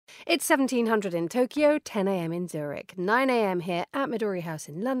It's 1700 in Tokyo, 10 a.m. in Zurich, 9 a.m. here at Midori House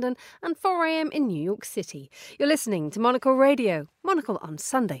in London, and 4 a.m. in New York City. You're listening to Monocle Radio. Monocle on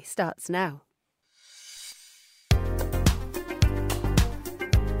Sunday starts now.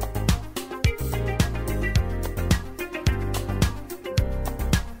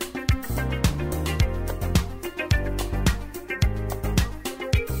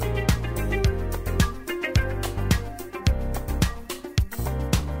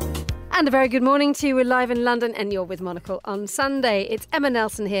 And a very good morning to you. We're live in London and you're with Monocle on Sunday. It's Emma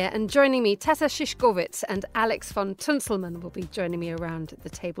Nelson here, and joining me, Tessa Szyszkowitz and Alex von Tunselmann will be joining me around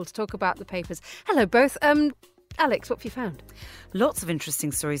the table to talk about the papers. Hello both. Alex, what have you found? Lots of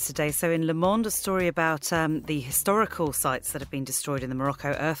interesting stories today. So in Le Monde, a story about the historical sites that have been destroyed in the Morocco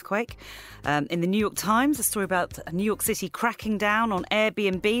earthquake. In the New York Times, a story about New York City cracking down on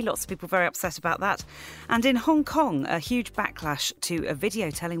Airbnb. Lots of people very upset about that. And in Hong Kong, a huge backlash to a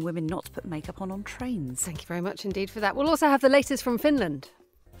video telling women not to put makeup on trains. Thank you very much indeed for that. We'll also have the latest from Finland.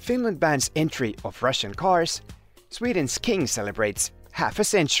 Finland bans entry of Russian cars. Sweden's king celebrates half a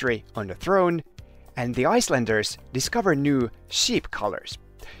century on the throne. And the Icelanders discover new sheep colours.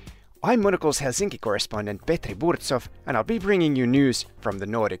 I'm Monocle's Helsinki correspondent Petri Burtsov, and I'll be bringing you news from the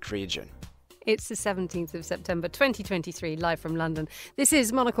Nordic region. It's the 17th of September 2023, live from London. This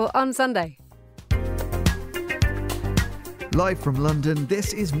is Monocle on Sunday. Live from London,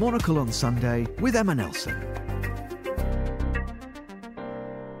 this is Monocle on Sunday with Emma Nelson.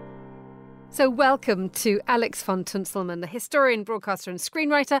 So welcome to Alex von Tunselmann, the historian, broadcaster and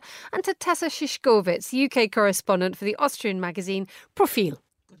screenwriter, and to Tessa Szyszkowitz, UK correspondent for the Austrian magazine Profil.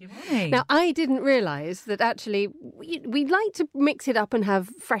 Good morning. Now, I didn't realise that actually we like to mix it up and have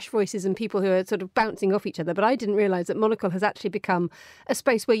fresh voices and people who are sort of bouncing off each other, but I didn't realise that Monocle has actually become a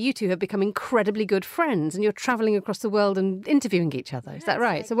space where you two have become incredibly good friends and you're travelling across the world and interviewing each other. Is that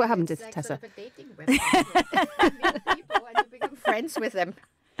right? Like, so what happened to like Tessa? Sort of a dating website. You meet people and you become friends with them.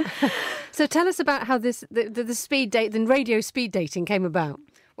 So tell us about how the speed date, the radio speed dating came about.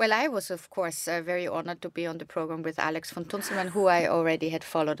 Well, I was, of course, very honored to be on the program with Alex von Tunselmann, who I already had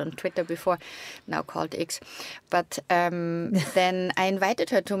followed on Twitter before, now called X. But then I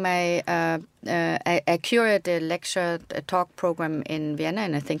invited her to my, I curated a lecture, a talk program in Vienna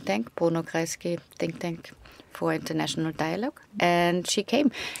in a think tank, Bruno Kreisky think tank for international dialogue. And she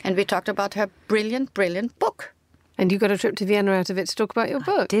came and we talked about her brilliant, brilliant book. And you got a trip to Vienna out of it to talk about your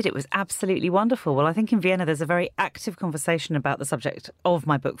book. I did. It was absolutely wonderful. Well, I think in Vienna there's a very active conversation about the subject of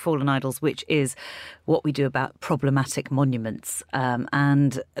my book, Fallen Idols, which is what we do about problematic monuments.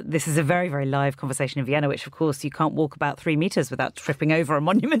 And this is a very, very live conversation in Vienna, which, of course, you can't walk about 3 metres without tripping over a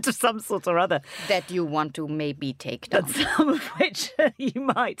monument of some sort or other. That you want to maybe take down. Some of which you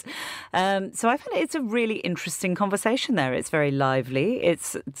might. So I find it's a really interesting conversation there. It's very lively.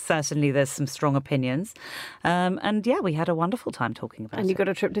 It's certainly there's some strong opinions. And yeah, we had a wonderful time talking about it. And you got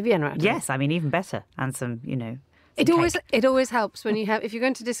a trip to Vienna out of it. Yes, I mean, even better. And some, It always helps when if you're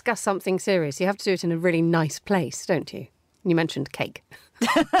going to discuss something serious, you have to do it in a really nice place, don't you? You mentioned cake.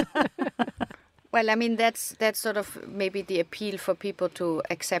 Well, I mean, that's sort of maybe the appeal for people to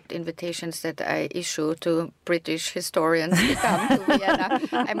accept invitations that I issue to British historians to come to Vienna.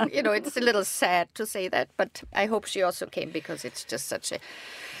 It's a little sad to say that, but I hope she also came because it's just such a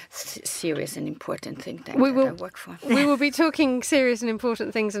serious and important think tank that I work for. We will be talking serious and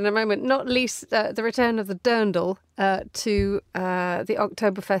important things in a moment, not least the return of the Dirndl to the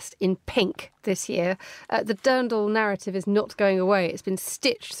Oktoberfest in pink this year. The Dirndl narrative is not going away. It's been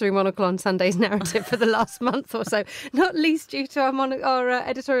stitched through Monocle on Sunday's narrative for the last month or so, not least due to our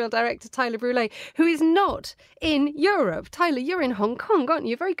editorial director, Tyler Brûlé, who is not in Europe. Tyler, you're in Hong Kong, aren't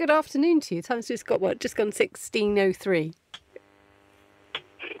you? Very good afternoon to you. Time's just gone 16:03.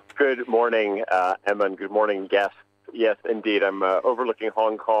 Good morning, Emma, and good morning, guests. Yes, indeed, I'm overlooking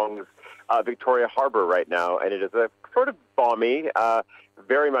Hong Kong's Victoria Harbour right now, and it is a sort of balmy,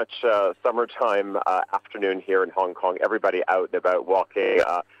 very much summertime afternoon here in Hong Kong. Everybody out and about walking.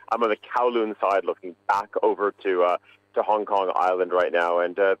 I'm on the Kowloon side looking back over to Hong Kong Island right now,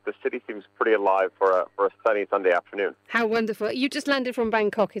 and the city seems pretty alive for a sunny Sunday afternoon. How wonderful. You just landed from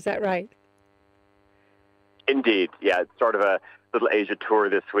Bangkok, is that right? Indeed, yeah, it's sort of a little Asia tour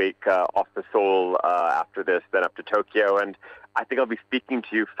this week, off to Seoul after this, then up to Tokyo, and I think I'll be speaking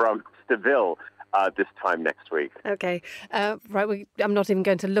to you from Seville this time next week. Okay, right, I'm not even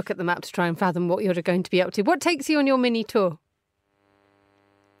going to look at the map to try and fathom what you're going to be up to. What takes you on your mini tour?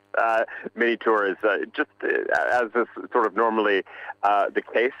 Mini tour is just as is sort of normally the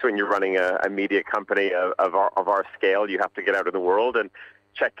case when you're running a media company of our scale. You have to get out in the world and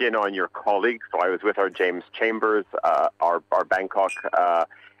check in on your colleagues. So I was with our James Chambers, our Bangkok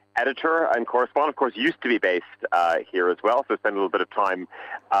editor and correspondent, of course, used to be based here as well, so spend a little bit of time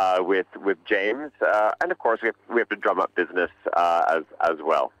with James. And, of course, we have to drum up business as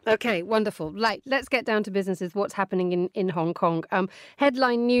well. Okay, wonderful. Let's get down to businesses. What's happening in Hong Kong?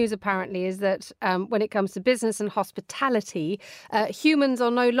 Headline news, apparently, is that when it comes to business and hospitality, humans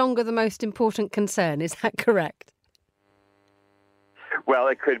are no longer the most important concern. Is that correct? Well,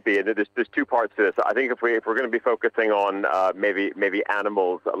 it could be. There's two parts to this. I think if we're going to be focusing on maybe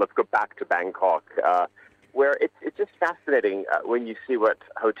animals, let's go back to Bangkok, where it's just fascinating when you see what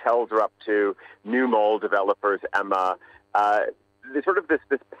hotels are up to, new mall developers, Emma. There's sort of this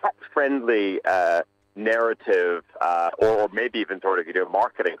pet-friendly narrative, or maybe even sort of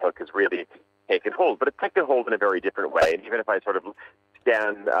marketing hook has really taken hold. But it's taken hold in a very different way. And even if I sort of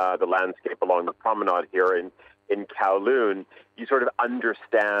scan the landscape along the promenade here in Kowloon, you sort of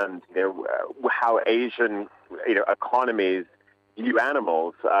understand, how Asian, economies view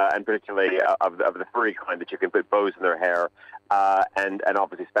animals, and particularly of the furry kind that you can put bows in their hair, and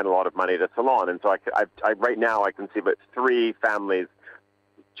obviously spend a lot of money at a salon. And so I right now I can see about 3 families,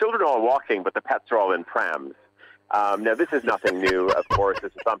 children are all walking, but the pets are all in prams. Now this is nothing new, of course.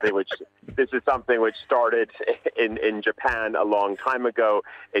 This is something which started in Japan a long time ago.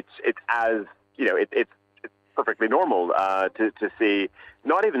 It's perfectly normal to see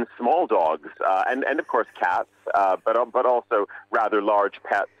not even small dogs and of course cats, but also rather large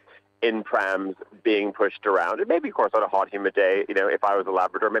pets in prams being pushed around. And maybe, of course, on a hot, humid day, if I was a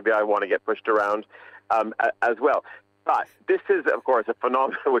Labrador, maybe I want to get pushed around as well. But this is, of course, a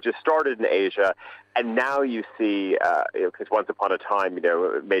phenomenon which has started in Asia, and now you see, because once upon a time,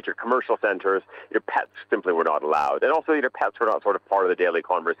 major commercial centers, pets simply were not allowed. And also, pets were not sort of part of the daily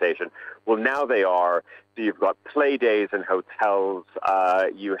conversation. Well, now they are. So you've got play days in hotels.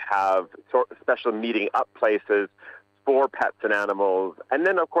 You have special meeting up places for pets and animals. And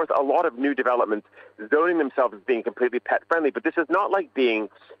then, of course, a lot of new developments zoning themselves as being completely pet-friendly. But this is not like being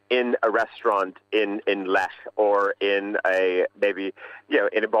in a restaurant in Lech or in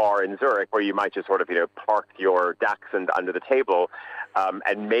in a bar in Zurich where you might just sort of, park your dachshund under the table,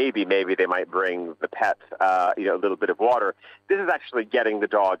 and maybe they might bring the pet, a little bit of water. This is actually getting the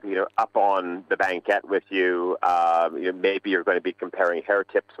dog, up on the banquette with you. Maybe you're going to be comparing hair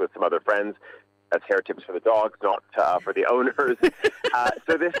tips with some other friends. That's hair tips for the dogs, not for the owners.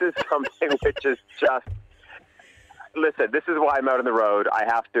 So this is something which is just, listen, this is why I'm out on the road. I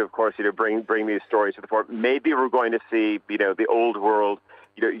have to, of course, bring these stories to the fore. Maybe we're going to see, the old world,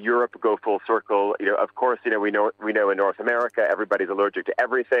 Europe go full circle. Of course, we know in North America, everybody's allergic to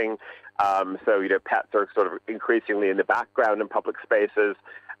everything. So, pets are sort of increasingly in the background in public spaces.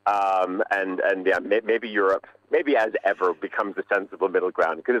 Maybe Europe, maybe as ever, becomes the sensible middle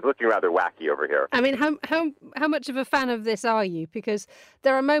ground, because it's looking rather wacky over here. I mean, how much of a fan of this are you? Because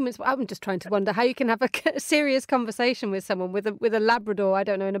there are moments where I'm just trying to wonder how you can have a serious conversation with someone with a Labrador, I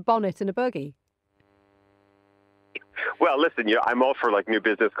don't know, in a bonnet and a buggy. Well, listen, I'm all for new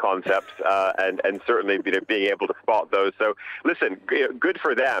business concepts, and certainly being able to spot those. So, listen, good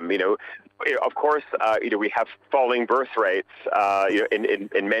for them. Of course, we have falling birth rates,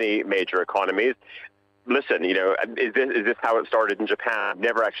 in many major economies. Listen, is this how it started in Japan? I've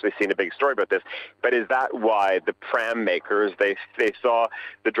never actually seen a big story about this, but is that why the pram makers, they saw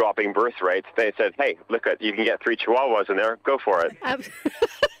the dropping birth rates? They said, hey, look, you can get 3 Chihuahuas in there, go for it.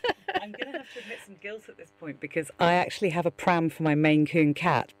 I'm going to have to admit some guilt at this point, because I actually have a pram for my Maine Coon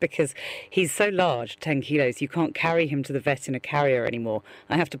cat, because he's so large, 10 kilos, you can't carry him to the vet in a carrier anymore.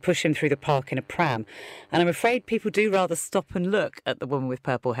 I have to push him through the park in a pram. And I'm afraid people do rather stop and look at the woman with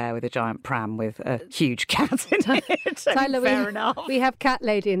purple hair with a giant pram with a huge cat in it. Tyler, fair enough. We have Cat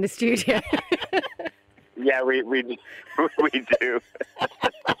Lady in the studio. Yeah, we do.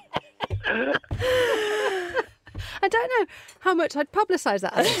 I don't know how much I'd publicise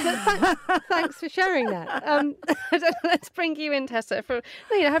that, Alex, but thanks for sharing that. Let's bring you in, Tessa, for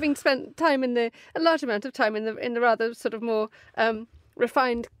having spent time a large amount of time in the rather sort of more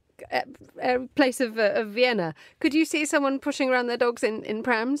refined place of Vienna. Could you see someone pushing around their dogs in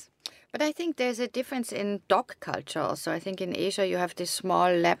prams? But I think there's a difference in dog culture also. I think in Asia you have these small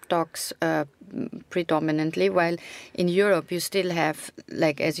lap dogs predominantly, while in Europe you still have,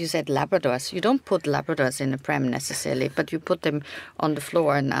 as you said, Labradors. You don't put Labradors in a pram necessarily, but you put them on the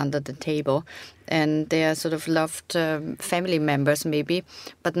floor and under the table. And they are sort of loved family members maybe,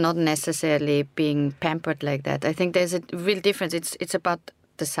 but not necessarily being pampered like that. I think there's a real difference. It's about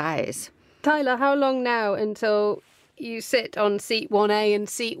the size. Tyler, how long now until you sit on seat 1A and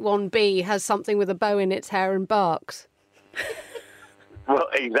seat 1B has something with a bow in its hair and barks? Well,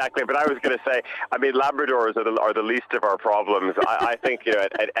 exactly. But I was going to say, I mean, Labradors are the least of our problems. I think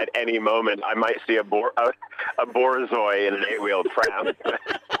at any moment I might see a borzoi in an 8-wheeled pram.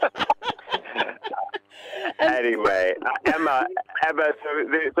 Anyway, Emma. So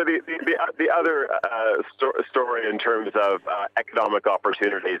the other story in terms of economic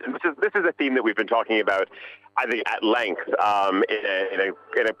opportunities, and this is a theme that we've been talking about, I think, at length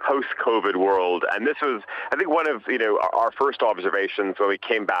in a post-COVID world. And this was, I think, one of our first observations when we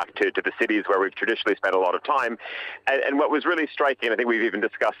came back to the cities where we've traditionally spent a lot of time. And what was really striking, I think we've even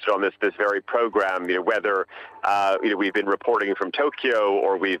discussed it on this very program, whether we've been reporting from Tokyo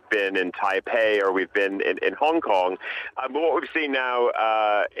or we've been in Taipei or we've been in Hong Kong. But what we've seen now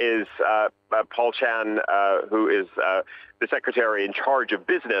is Paul Chan, who is the secretary in charge of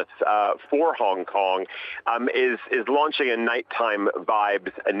business for Hong Kong, is launching a nighttime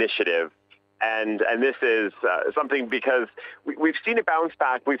vibes initiative. And this is something because we've seen a bounce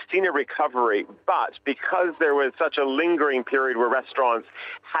back, we've seen a recovery, but because there was such a lingering period where restaurants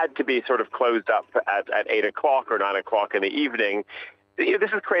had to be sort of closed up at 8 o'clock or 9 o'clock in the evening,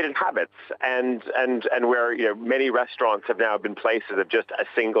 this has created habits, and where many restaurants have now been places of just a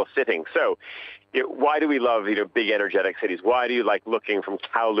single sitting. So, why do we love big energetic cities? Why do you like looking from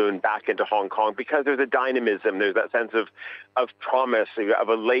Kowloon back into Hong Kong? Because there's a dynamism, there's that sense of promise, of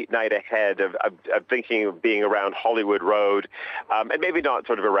a late night ahead, of thinking of being around Hollywood Road, and maybe not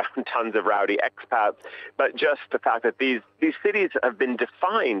sort of around tons of rowdy expats, but just the fact that these cities have been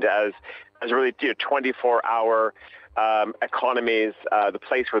defined as really 24-hour economies, the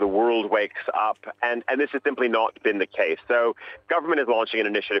place where the world wakes up, and this has simply not been the case. So government is launching an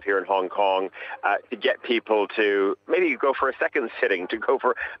initiative here in Hong Kong to get people to maybe go for a second sitting, to go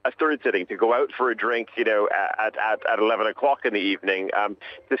for a third sitting, to go out for a drink, at 11 o'clock in the evening,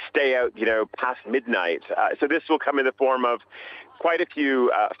 to stay out, past midnight. So this will come in the form of quite a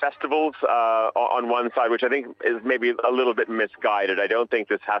few festivals on one side, which I think is maybe a little bit misguided. I don't think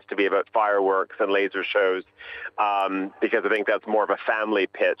this has to be about fireworks and laser shows, because I think that's more of a family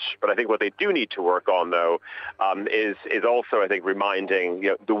pitch. But I think what they do need to work on, though, is also, I think, reminding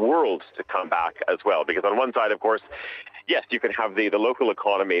the world to come back as well. Because on one side, of course, yes, you can have the local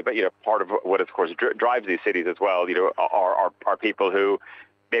economy, but part of what, of course, drives these cities as well, are people who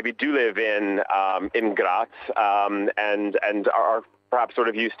maybe do live in Graz and are perhaps sort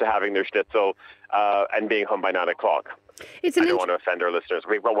of used to having their schnitzel and being home by 9 o'clock. I don't want to offend our listeners.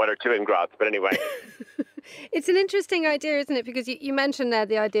 We've got one or two in Graz, but anyway. It's an interesting idea, isn't it? Because you mentioned there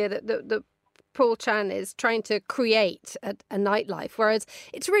the idea that Paul Chan is trying to create a nightlife, whereas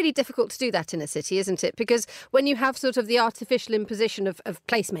it's really difficult to do that in a city, isn't it? Because when you have sort of the artificial imposition of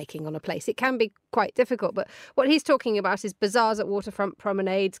placemaking on a place, it can be quite difficult. But what he's talking about is bazaars at waterfront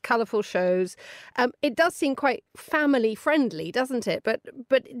promenades, colourful shows. It does seem quite family friendly, doesn't it? But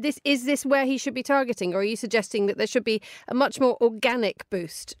is this where he should be targeting, or are you suggesting that there should be a much more organic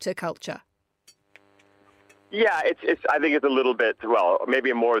boost to culture? Yeah, it's. I think it's a little bit, well,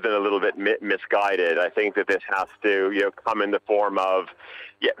 maybe more than a little bit misguided. I think that this has to, come in the form of,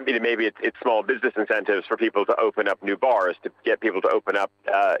 maybe it's small business incentives for people to open up new bars, to get people to open up,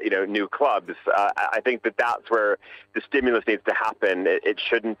 new clubs. I think that's where the stimulus needs to happen. It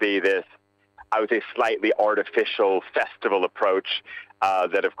shouldn't be this, I would say, slightly artificial festival approach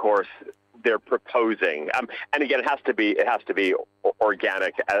that, of course, they're proposing, and again, it has to be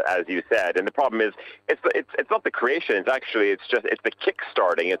organic, as you said. And the problem is, it's not the creation. It's the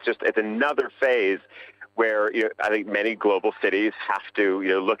kickstarting. It's another phase where I think many global cities have to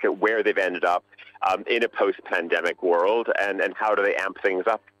look at where they've ended up in a post-pandemic world, and how do they amp things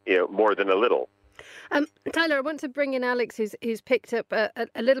up more than a little. Tyler, I want to bring in Alex, who's picked up a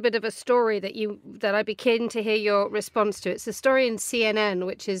little bit of a story that I'd be keen to hear your response to. It's a story in CNN,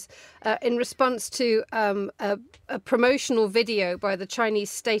 which is in response to a promotional video by the Chinese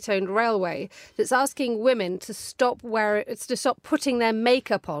state-owned railway that's asking women to stop putting their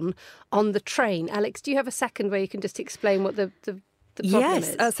makeup on the train. Alex, do you have a second where you can just explain what the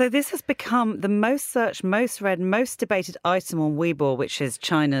Yes, so this has become the most searched, most read, most debated item on Weibo, which is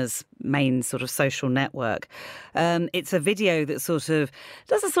China's main sort of social network. It's a video that sort of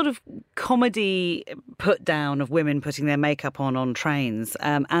does a sort of comedy put down of women putting their makeup on trains.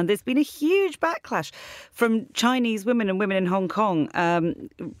 And there's been a huge backlash from Chinese women and women in Hong Kong.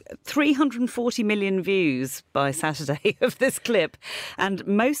 340 million views by Saturday of this clip, and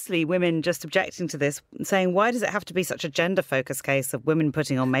mostly women just objecting to this, saying, why does it have to be such a gender-focused case of women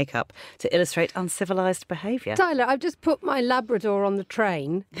putting on makeup to illustrate uncivilised behaviour? Tyler, I've just put my Labrador on the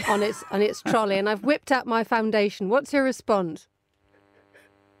train, on its trolley, and I've whipped out my foundation. What's your response?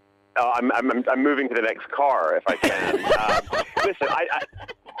 I'm moving to the next car if I can.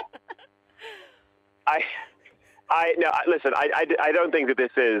 Listen, I don't think that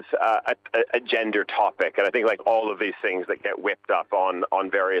this is a gender topic, and I think like all of these things that get whipped up on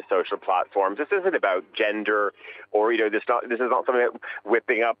various social platforms, this isn't about gender, or this is not something that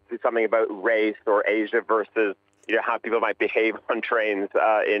whipping up something about race or Asia versus how people might behave on trains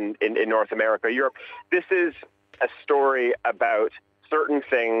in North America, Europe. This is a story about certain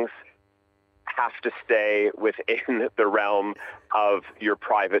things have to stay within the realm of your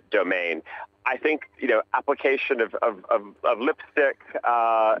private domain. I think, application of lipstick,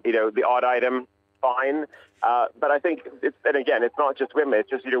 the odd item, fine. But I think, it's not just women. It's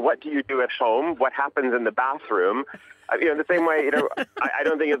just, what do you do at home? What happens in the bathroom? In the same way, I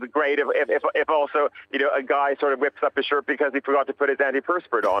don't think it's great if also, a guy sort of whips up his shirt because he forgot to put his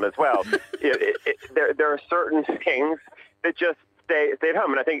antiperspirant on as well. There are certain things that just stay at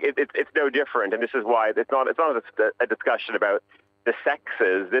home. And I think it's no different. And this is why it's not a discussion about the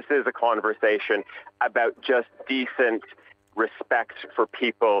sexes. This is a conversation about just decent respect for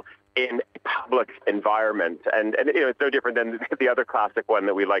people in a public environment. And it's no different than the other classic one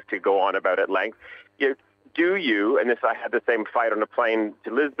that we like to go on about at length. Do you, and I had the same fight on a plane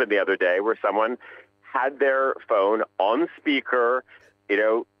to Lisbon the other day where someone had their phone on speaker,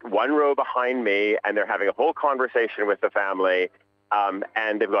 one row behind me, and they're having a whole conversation with the family,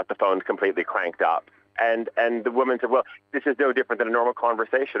 and they've got the phone completely cranked up. And the woman said, well, this is no different than a normal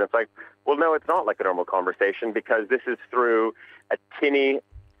conversation. It's like, well, no, it's not like a normal conversation because this is through a tinny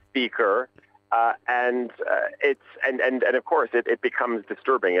speaker, and of course it becomes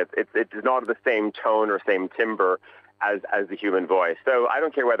disturbing. It's not the same tone or same timbre as the human voice. So I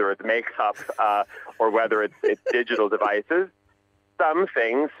don't care whether it's makeup or whether it's digital devices. Some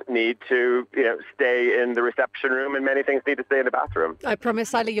things need to, stay in the reception room, and many things need to stay in the bathroom. I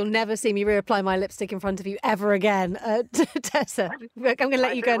promise, Tyler, you'll never see me reapply my lipstick in front of you ever again, Tessa. I'm going to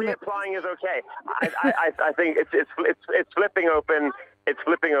let you go. Reapplying is okay. I think it's flipping open. It's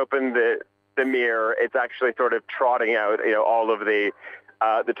flipping open the mirror. It's actually sort of trotting out, all of the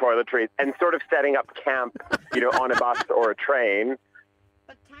toiletries and sort of setting up camp, on a bus or a train.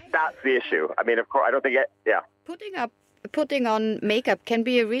 That's the issue. I mean, of course, I don't think Putting on makeup can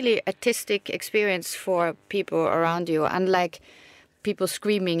be a really artistic experience for people around you, unlike people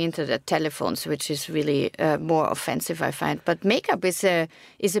screaming into their telephones, which is really more offensive, I find. But makeup is a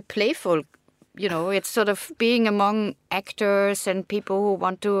playful, it's sort of being among actors and people who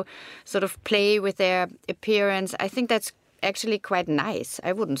want to sort of play with their appearance. I think that's actually quite nice.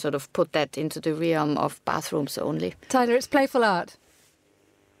 I wouldn't sort of put that into the realm of bathrooms only. Tyler, it's playful art.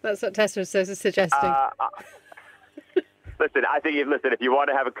 That's what Tessa is suggesting. Listen, I think if you want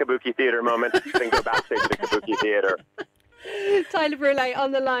to have a Kabuki theater moment, then go backstage to the Kabuki theater. Tyler Brûlé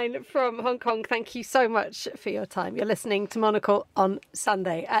on the line from Hong Kong. Thank you so much for your time. You're listening to Monocle on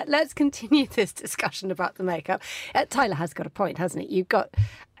Sunday. Let's continue this discussion about the makeup. Tyler has got a point, hasn't he?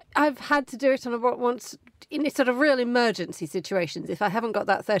 I've had to do it on once in sort of real emergency situations. If I haven't got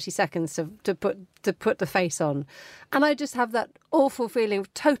that 30 seconds to put the face on, and I just have that awful feeling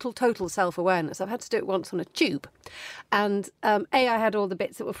of total self-awareness. I've had to do it once on a tube, and I had all the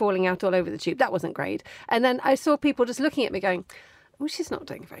bits that were falling out all over the tube. That wasn't great. And then I saw people just looking at me going, well, she's not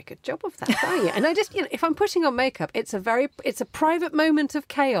doing a very good job of that, are you? And I just, if I'm putting on makeup, it's a private moment of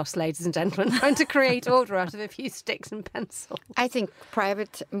chaos, ladies and gentlemen, trying to create order out of a few sticks and pencils. I think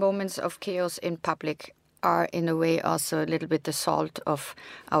private moments of chaos in public are in a way also a little bit the salt of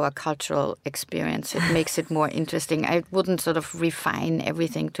our cultural experience. It makes it more interesting. I wouldn't sort of refine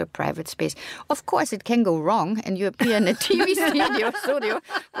everything to a private space. Of course, it can go wrong, and you appear in a TV studio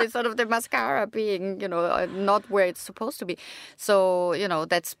with sort of the mascara being, not where it's supposed to be. So,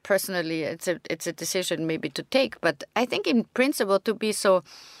 that's personally, it's a decision maybe to take. But I think in principle, to be so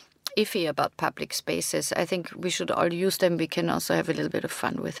iffy about public spaces, I think we should all use them. We can also have a little bit of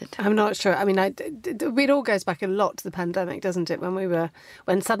fun with it. I'm not sure. I mean, it all goes back a lot to the pandemic, doesn't it?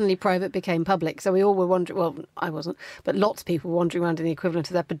 When suddenly private became public. So we all were wondering, well, I wasn't, but lots of people were wandering around in the equivalent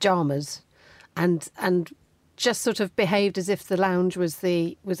of their pajamas and just sort of behaved as if the lounge was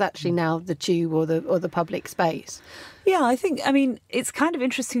actually now the tube or the public space. Yeah, I think, it's kind of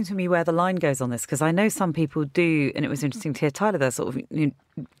interesting to me where the line goes on this, because I know some people do, and it was interesting to hear Tyler there, sort of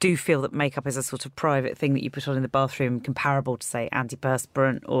do feel that makeup is a sort of private thing that you put on in the bathroom, comparable to, say,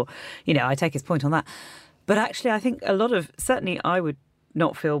 antiperspirant, or, I take his point on that. But actually, I think a lot of, certainly I would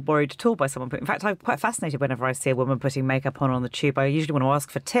not feel worried at all by someone putting. In fact, I'm quite fascinated whenever I see a woman putting makeup on the tube. I usually want to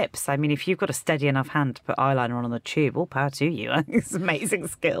ask for tips. I mean, if you've got a steady enough hand to put eyeliner on the tube, all power to you. It's an amazing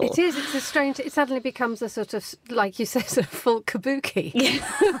skill. It is. It's a strange. It suddenly becomes a sort of, like you say, sort of full kabuki. Yeah.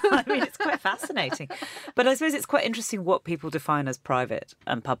 I mean, it's quite fascinating. But I suppose it's quite interesting what people define as private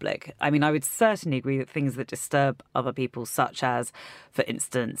and public. I mean, I would certainly agree that things that disturb other people, such as, for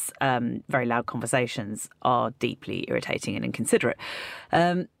instance, very loud conversations, are deeply irritating and inconsiderate.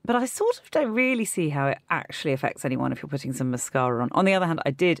 But I sort of don't really see how it actually affects anyone if you're putting some mascara on. On the other hand,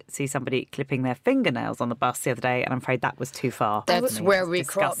 I did see somebody clipping their fingernails on the bus the other day, and I'm afraid that was too far. That's where we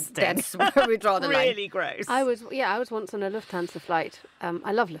draw the line. Really gross. I was once on a Lufthansa flight.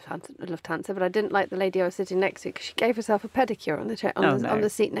 I love Lufthansa, but I didn't like the lady I was sitting next to because she gave herself a pedicure on the chair, on the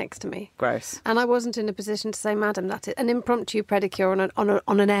seat next to me. Gross. And I wasn't in a position to say, "Madam, that's it." An impromptu pedicure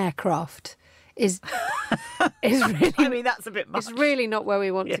on an aircraft is really. I mean, that's a bit much. It's really not where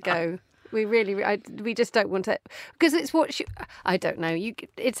we want to go. We just don't want it because it's I don't know.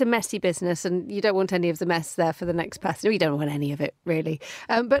 It's a messy business, and you don't want any of the mess there for the next passenger. You don't want any of it really.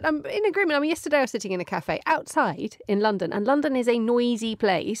 But I'm in agreement. I mean, yesterday I was sitting in a cafe outside in London, and London is a noisy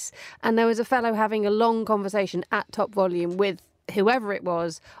place. And there was a fellow having a long conversation at top volume with whoever it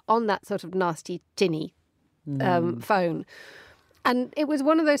was on that sort of nasty tinny phone. And it was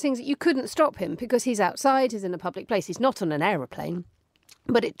one of those things that you couldn't stop him because he's outside, he's in a public place, he's not on an aeroplane.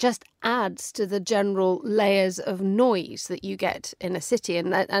 But it just adds to the general layers of noise that you get in a city.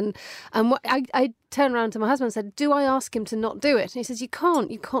 And what I turned around to my husband and said, "Do I ask him to not do it?" And he says, "You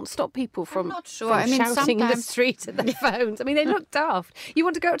can't stop people from, I'm not sure. from I mean, shouting in the street at their phones." I mean, they look daft. You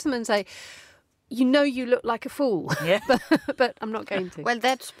want to go up to them and say, "You know you look like a fool." Yeah. but I'm not going to. Well,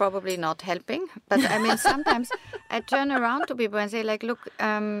 that's probably not helping. But I mean, sometimes I turn around to people and say, like, look,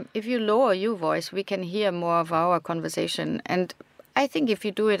 if you lower your voice, we can hear more of our conversation. And I think if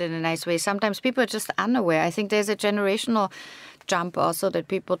you do it in a nice way, sometimes people are just unaware. I think there's a generational jump also that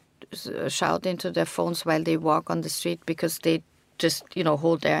people shout into their phones while they walk on the street because they just,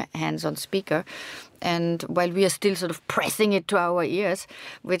 hold their hands on speaker. And while we are still sort of pressing it to our ears,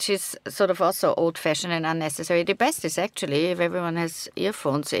 which is sort of also old-fashioned and unnecessary, the best is actually if everyone has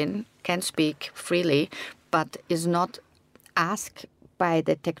earphones in, can speak freely, but is not asked by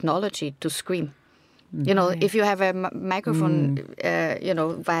the technology to scream. If you have a microphone,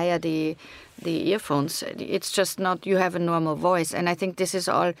 via the earphones, it's just not, you have a normal voice. And I think this is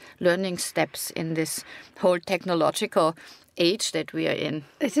all learning steps in this whole technological age that we are in.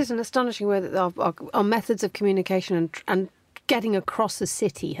 It is an astonishing way that our methods of communication and getting across a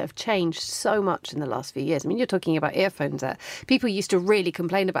city have changed so much in the last few years. I mean, you're talking about earphones there. People used to really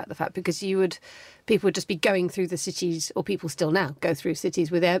complain about the fact because people would just be going through the cities, or people still now go through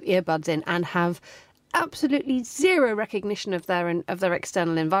cities with earbuds in and have absolutely zero recognition of their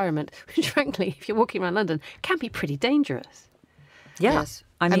external environment, which frankly, if you're walking around London, can be pretty dangerous. Yeah. Yes.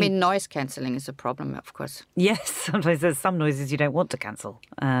 I mean, noise cancelling is a problem, of course. Yes, sometimes there's some noises you don't want to cancel.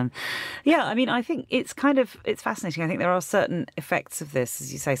 I mean, I think it's fascinating. I think there are certain effects of this,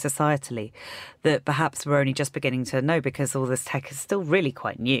 as you say, societally, that perhaps we're only just beginning to know because all this tech is still really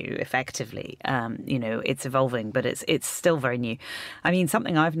quite new, effectively. It's evolving, but it's still very new. I mean,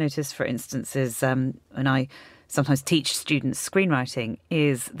 something I've noticed, for instance, is when I sometimes teach students screenwriting,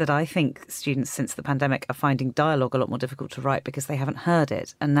 is that I think students since the pandemic are finding dialogue a lot more difficult to write because they haven't heard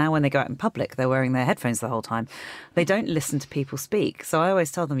it. And now when they go out in public, they're wearing their headphones the whole time. They don't listen to people speak. So I always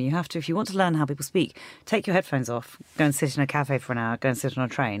tell them, you have to, if you want to learn how people speak, take your headphones off, go and sit in a cafe for an hour, go and sit on a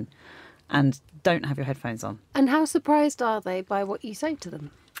train, and don't have your headphones on. And how surprised are they by what you say to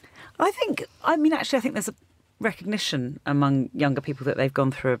them? I think there's a recognition among younger people that they've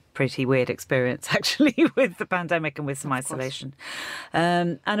gone through a pretty weird experience, actually, with the pandemic and with some isolation.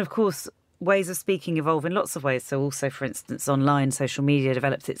 And of course, ways of speaking evolve in lots of ways. So also, for instance, online social media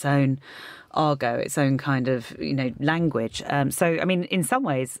develops its own argot, its own kind of, language. So, I mean, in some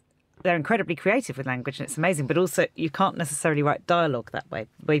ways, they're incredibly creative with language and it's amazing, but also you can't necessarily write dialogue that way.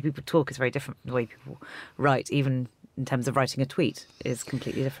 The way people talk is very different from the way people write, even in terms of writing a tweet is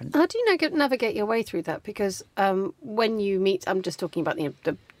completely different. How do you navigate your way through that? Because when you meet, I'm just talking about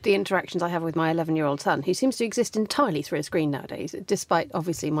the interactions I have with my 11-year-old son, who seems to exist entirely through a screen nowadays, despite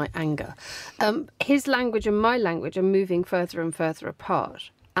obviously my anger. His language and my language are moving further and further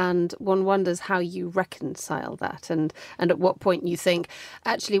apart. And one wonders how you reconcile that and at what point you think,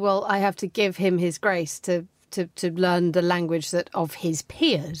 actually, well, I have to give him his grace to learn the language that of his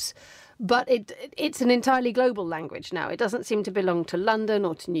peers. But it's an entirely global language now. It doesn't seem to belong to London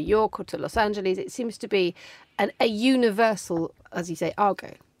or to New York or to Los Angeles. It seems to be a universal, as you say,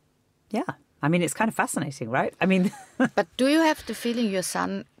 argot. Yeah. I mean, it's kind of fascinating, right? I mean... But do you have the feeling your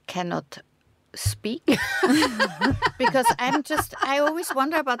son cannot speak? Because I always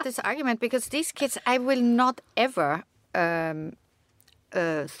wonder about this argument, because these kids, I will not ever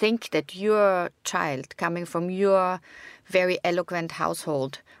think that your child coming from your very eloquent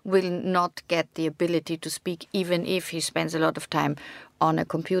household will not get the ability to speak, even if he spends a lot of time on a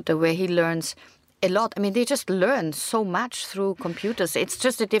computer where he learns a lot. I mean, they just learn so much through computers. It's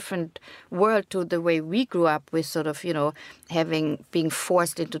just a different world to the way we grew up with sort of, being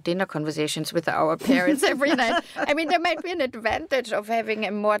forced into dinner conversations with our parents every night. I mean, there might be an advantage of having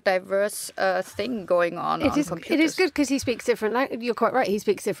a more diverse thing going on computers. It is good because he speaks different languages. You're quite right. He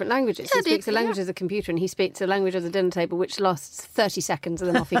speaks different languages. He speaks the language of the computer, and he speaks the language of the dinner table, which lasts 30 seconds and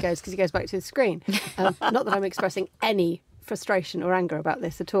then off he goes because he goes back to the screen. Not that I'm expressing any frustration or anger about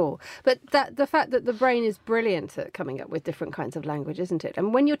this at all, but that the fact that the brain is brilliant at coming up with different kinds of language, isn't it?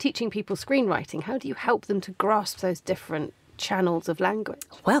 And when you're teaching people screenwriting, how do you help them to grasp those different channels of language?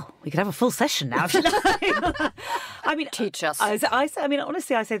 Well, we could have a full session now, if you like. I mean, teach us. I mean,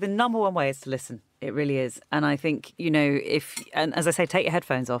 honestly, I say the number one way is to listen. It really is. And I think, and as I say, take your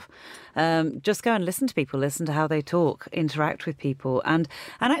headphones off. Just go and listen to people, listen to how they talk, interact with people, and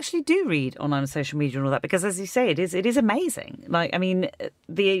actually do read online on social media and all that, because as you say, it is amazing. Like, I mean,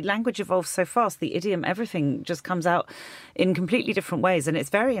 the language evolves so fast, the idiom, everything just comes out in completely different ways, and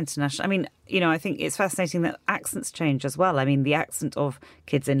it's very international. I mean, I think it's fascinating that accents change as well. I mean, the accent of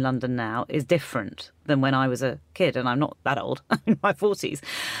kids in London now is different than when I was a kid, and I'm not that old, I'm in my 40s.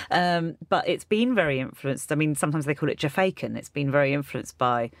 But it's been very influenced. I mean, sometimes they call it Jafaican. It's been very influenced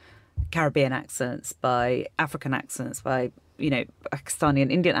by Caribbean accents, by African accents, by, Pakistani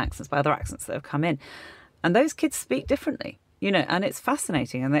and Indian accents, by other accents that have come in. And those kids speak differently, and it's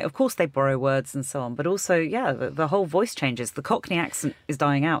fascinating. And of course they borrow words and so on, but also, the whole voice changes. The Cockney accent is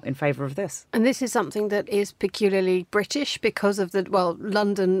dying out in favour of this. And this is something that is peculiarly British because of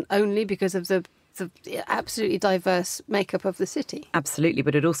London only because of the absolutely diverse makeup of the city. Absolutely,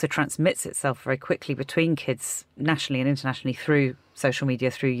 but it also transmits itself very quickly between kids nationally and internationally through social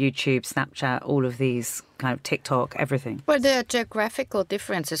media, through YouTube, Snapchat, all of these kind of TikTok, everything. Well, there are geographical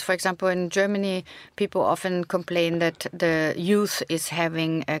differences. For example, in Germany, people often complain that the youth is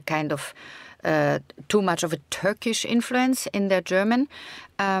having a kind of too much of a Turkish influence in their German.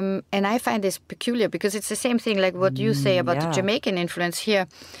 And I find this peculiar because it's the same thing like what you say about the Jamaican influence here,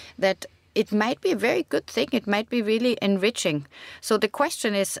 that it might be a very good thing. It might be really enriching. So the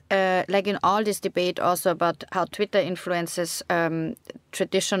question is, like in all this debate also about how Twitter influences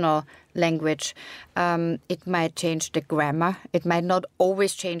traditional language, it might change the grammar. It might not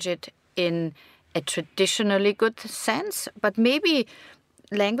always change it in a traditionally good sense, but maybe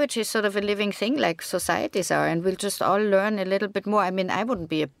language is sort of a living thing like societies are, and we'll just all learn a little bit more. I mean, I wouldn't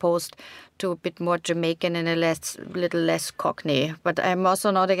be opposed to a bit more Jamaican and a little less Cockney, but I'm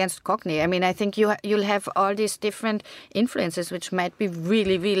also not against Cockney. I mean, I think you'll have all these different influences which might be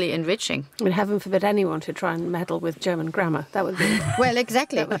really, really enriching. I mean, heaven forbid anyone to try and meddle with German grammar. That would be... Well,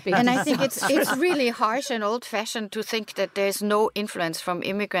 exactly. And I think it's really harsh and old-fashioned to think that there's no influence from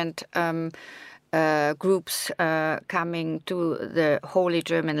immigrant groups coming to the holy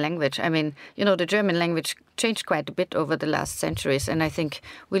German language. I mean, the German language changed quite a bit over the last centuries, and I think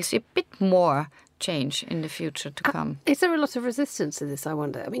we'll see a bit more change in the future to come. Is there a lot of resistance to this, I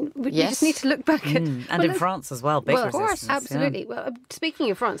wonder? I mean, we just need to look back at... And in France as well, big resistance. Of course, absolutely. Yeah. Well, speaking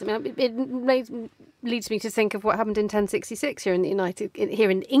of France, I mean, it leads me to think of what happened in 1066 here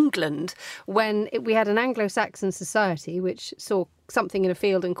in England, when we had an Anglo-Saxon society which saw something in a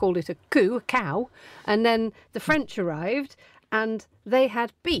field and called it a cow, and then the French arrived and they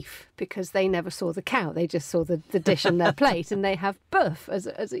had beef because they never saw the cow. They just saw the dish on their plate, and they have boeuf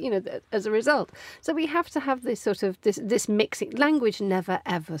as a result. So we have to have this sort of this mixing. Language never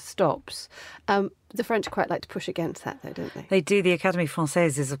ever stops. The French quite like to push against that, though, don't they? They do. The Académie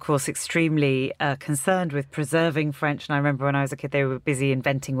Française is, of course, extremely concerned with preserving French. And I remember when I was a kid, they were busy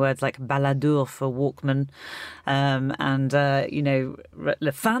inventing words like baladour for Walkman, and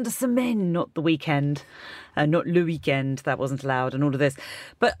le fin de semaine, not the weekend. Not le weekend, that wasn't allowed, and all of this.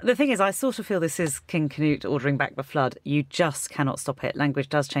 But the thing is, I sort of feel this is King Canute ordering back the flood. You just cannot stop it. Language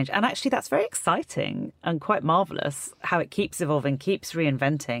does change. And actually, that's very exciting and quite marvellous how it keeps evolving, keeps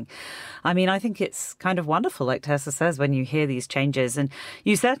reinventing. I mean, I think it's kind of wonderful, like Tessa says, when you hear these changes, and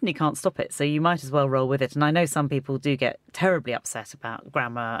you certainly can't stop it. So you might as well roll with it. And I know some people do get terribly upset about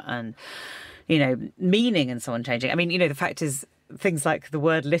grammar and, meaning and so on changing. I mean, the fact is, things like the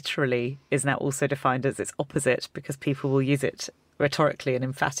word literally is now also defined as its opposite because people will use it rhetorically and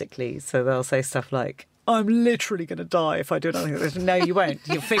emphatically. So they'll say stuff like, I'm literally going to die if I do nothing. No, you won't.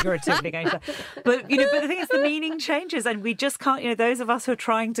 You're figuratively going to die. But the thing is, the meaning changes, and we just can't, those of us who are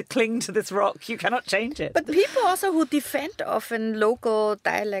trying to cling to this rock, you cannot change it. But people also who defend often local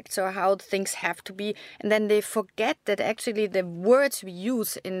dialects or how things have to be, and then they forget that actually the words we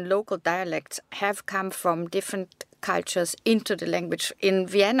use in local dialects have come from different cultures into the language. In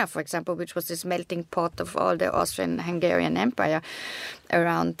Vienna, for example, which was this melting pot of all the Austrian-Hungarian Empire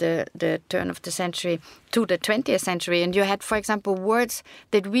around the turn of the century to the 20th century. And you had, for example, words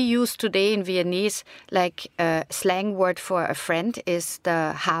that we use today in Viennese, like a slang word for a friend is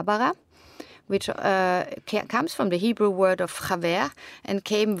the Haberer, which comes from the Hebrew word of chaver and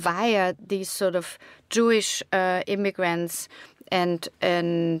came via these sort of Jewish immigrants and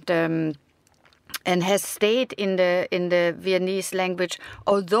has stayed in the Viennese language,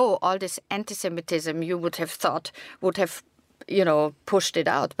 although all this anti-Semitism you would have thought would have, pushed it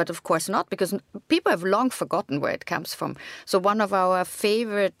out. But of course not, because people have long forgotten where it comes from. So one of our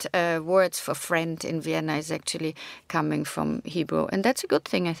favorite words for friend in Vienna is actually coming from Hebrew. And that's a good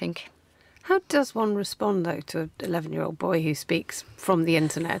thing, I think. How does one respond, though, to an 11-year-old boy who speaks from the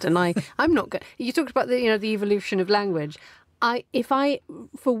internet? And I'm not good. You talked about the evolution of language. If I,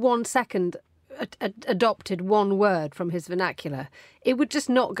 for 1 second, adopted one word from his vernacular, it would just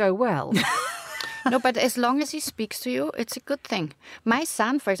not go well. No, but as long as he speaks to you, it's a good thing. My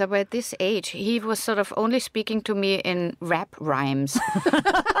son, for example, at this age, he was sort of only speaking to me in rap rhymes. It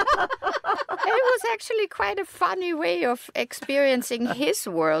was actually quite a funny way of experiencing his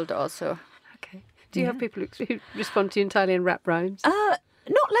world also. Okay. Do you have people who respond to you entirely in rap rhymes?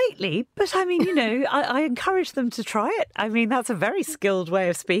 Not lately, but I mean, I encourage them to try it. I mean, that's a very skilled way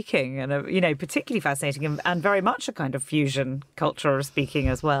of speaking and, particularly fascinating and very much a kind of fusion culture of speaking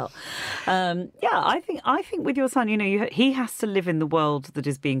as well. I think with your son, he has to live in the world that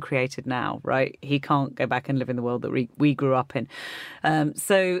is being created now, right? He can't go back and live in the world that we grew up in.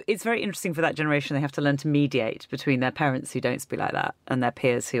 So it's very interesting for that generation. They have to learn to mediate between their parents who don't speak like that and their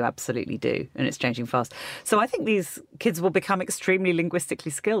peers who absolutely do. And it's changing fast. So I think these kids will become extremely linguistically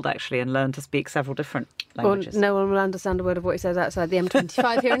skilled, actually, and learn to speak several different languages. Well, no one will understand a word of what he says outside the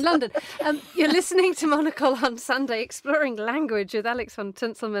M25 here in London. You're listening to Monocle on Sunday, exploring language with Alex von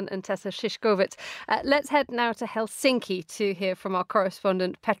Tunzelmann and Tessa Szyszkowicz. Let's head now to Helsinki to hear from our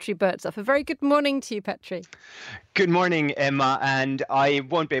correspondent, Petri Burtsoff. A very good morning to you, Petri. Good morning, Emma, and I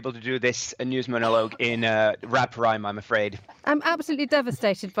won't be able to do this news monologue in rap rhyme, I'm afraid. I'm absolutely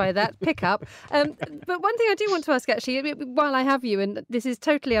devastated by that pickup. But one thing I do want to ask, actually, while I have you, and this is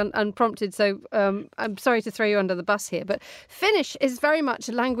totally unprompted, so I'm sorry to throw you under the bus here, but Finnish is very much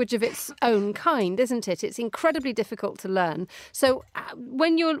a language of its own kind, isn't it? It's incredibly difficult to learn. So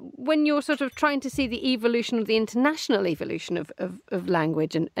when you're sort of trying to see the evolution of the international evolution of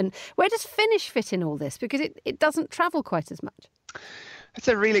language, and where does Finnish fit in all this? Because it doesn't travel quite as much. That's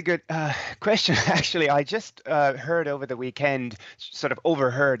a really good question, actually. I just heard over the weekend, sort of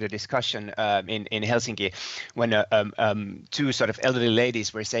overheard a discussion in Helsinki when two sort of elderly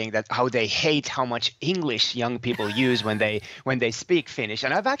ladies were saying that how they hate how much English young people use when they speak Finnish.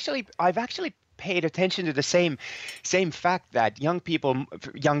 And I've actually paid attention to the same fact that young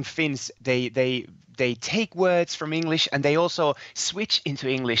Finns, they take words from English and they also switch into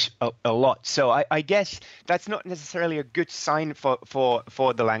English a lot. So I guess that's not necessarily a good sign for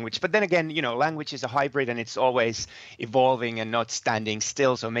the language. But then again, language is a hybrid and it's always evolving and not standing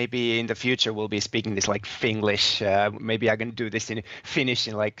still. So maybe in the future we'll be speaking this like Finglish. Maybe I can do this in Finnish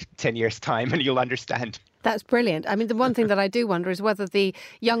in like 10 years' time and you'll understand. That's brilliant. I mean, the one thing that I do wonder is whether the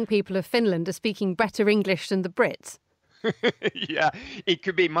young people of Finland are speaking better English than the Brits. Yeah, it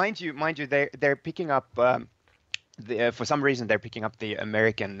could be. Mind you, they're picking up. For some reason, they're picking up the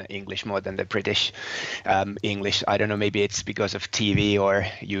American English more than the British English. I don't know. Maybe it's because of TV or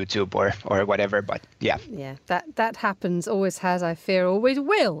YouTube or whatever. But yeah. Yeah, that happens. Always has. I fear. Always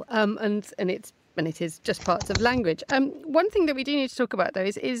will. And it is just parts of language. One thing that we do need to talk about, though,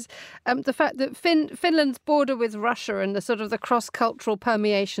 is the fact that Finland's border with Russia and the sort of the cross-cultural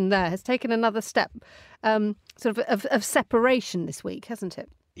permeation there has taken another step sort of separation this week, hasn't it?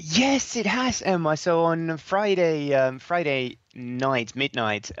 Yes, it has, Emma. So on Friday night,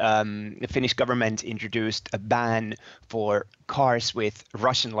 midnight, the Finnish government introduced a ban for cars with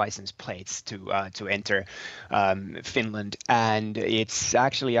Russian license plates to enter Finland, and it's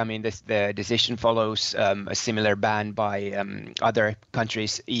actually, the decision follows a similar ban by other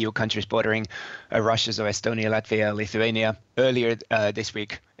countries, EU countries bordering Russia, so Estonia, Latvia, Lithuania. Earlier this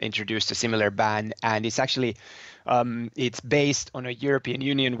week, introduced a similar ban, and it's actually It's based on a European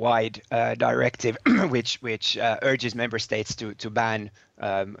Union-wide directive, which urges member states to ban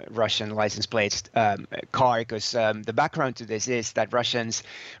Russian license plates car, because the background to this is that Russian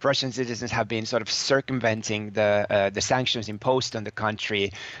citizens have been sort of circumventing the sanctions imposed on the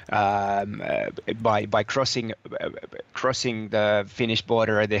country by crossing the Finnish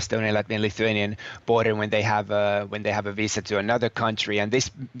border or the Estonian, Latvian, Lithuanian border when they have a visa to another country, and this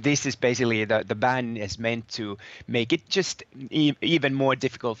is basically the ban is meant to make it just even more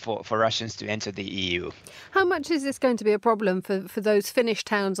difficult for Russians to enter the EU. How much is this going to be a problem for those Finnish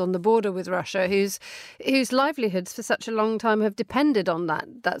towns on the border with Russia whose livelihoods for such a long time have depended on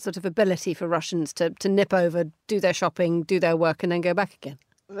that sort of ability for Russians to nip over, do their shopping, do their work and then go back again?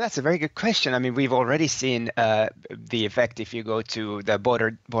 That's a very good question. I mean, we've already seen the effect if you go to the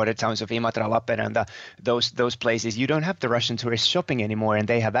border towns of Imatra, Lappeenranta, those places. You don't have the Russian tourists shopping anymore, and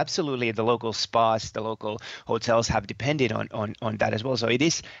they have absolutely the local spas, the local hotels have depended on that as well. So it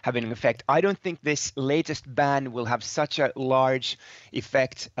is having an effect. I don't think this latest ban will have such a large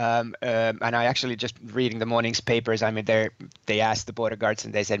effect. And I actually just reading the morning's papers. I mean, they asked the border guards,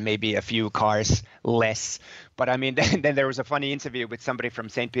 and they said maybe a few cars less. But I mean, then there was a funny interview with somebody from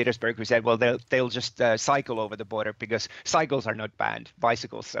St. Petersburg who said, well, they'll just cycle over the border because cycles are not banned,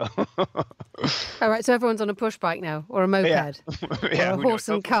 bicycles. So. All right, so everyone's on a push bike now, or a moped, yeah, or a horse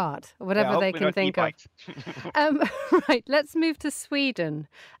and cart, or whatever they can think of. Right, let's move to Sweden.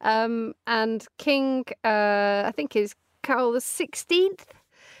 And King, I think is Carl XVI,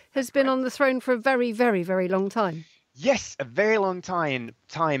 has been on the throne for a very, very, very long time. Yes, a very long time,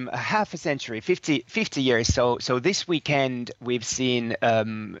 a half a century, 50 years. So this weekend we've seen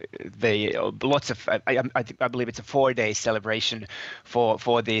lots of. I believe it's a 4-day celebration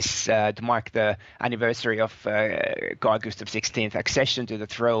for this to mark the anniversary of Carl Gustaf XVI's accession to the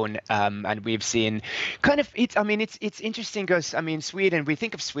throne. And we've seen kind of it. I mean, it's interesting because Sweden. We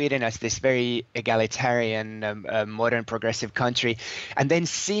think of Sweden as this very egalitarian, modern, progressive country, and then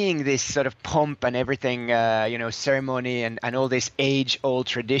seeing this sort of pomp and everything, ceremony and all these age-old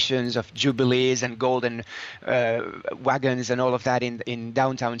traditions of jubilees and golden wagons and all of that in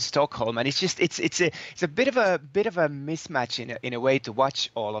downtown Stockholm, and it's a bit of a mismatch in a way to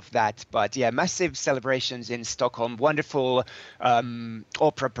watch all of that. But yeah, massive celebrations in Stockholm, wonderful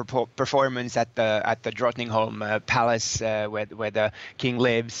opera performance at the Drottningholm Palace where the king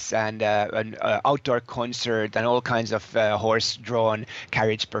lives, and an outdoor concert and all kinds of horse-drawn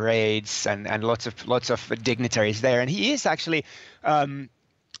carriage parades and lots of dignitaries there. And he is actually,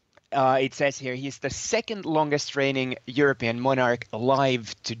 it says here, he's the second longest reigning European monarch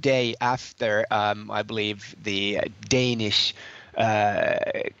alive today after, I believe, the Danish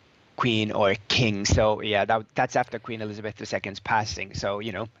queen or king. So yeah, that's after Queen Elizabeth II's passing. So,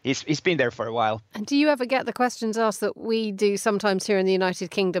 he's been there for a while. And do you ever get the questions asked that we do sometimes here in the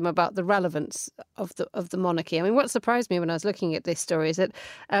United Kingdom about the relevance of the monarchy? I mean, what surprised me when I was looking at this story is that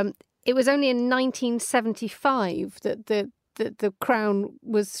it was only in 1975 that the crown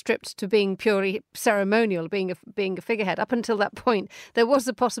was stripped to being purely ceremonial, being a figurehead. Up until that point, there was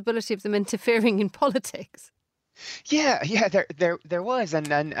a possibility of them interfering in politics. Yeah, there was,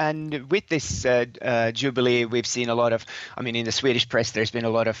 and with this jubilee, we've seen a lot of. I mean, in the Swedish press, there's been a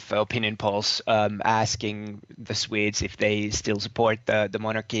lot of opinion polls asking the Swedes if they still support the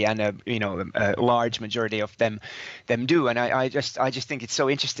monarchy, and a large majority of them do. And I just think it's so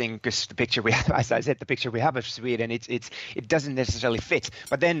interesting because the picture we have, as I said, the picture we have of Sweden, it doesn't necessarily fit.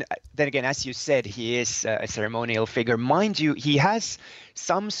 But then again, as you said, he is a ceremonial figure, mind you. He has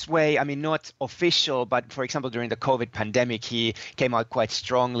some sway. I mean, not official, but for example, during the COVID pandemic, he came out quite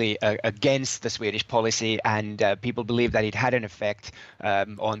strongly against the Swedish policy, and people believe that it had an effect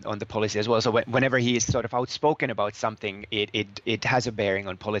on the policy as well. So whenever he is sort of outspoken about something, it has a bearing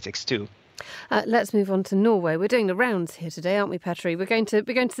on politics too. Let's move on to Norway. We're doing the rounds here today, aren't we, Petri? We're going to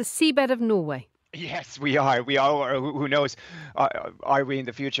the seabed of Norway. Yes, we are. Who knows? Are we in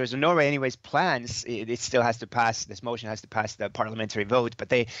the future? So Norway, anyways, plans. It still has to pass. This motion has to pass the parliamentary vote. But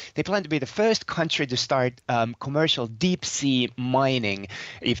they plan to be the first country to start commercial deep sea mining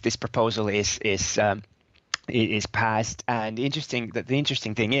if this proposal is passed. And the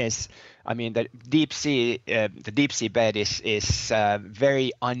interesting thing is, I mean, the deep sea bed is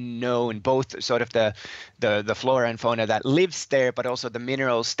very unknown, both sort of the flora and fauna that lives there, but also the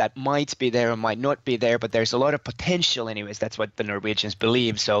minerals that might be there or might not be there. But there's a lot of potential anyways. That's what the Norwegians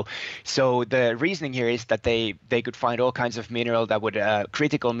believe. So the reasoning here is that they could find all kinds of mineral that would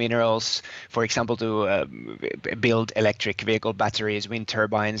critical minerals, for example, to build electric vehicle batteries, wind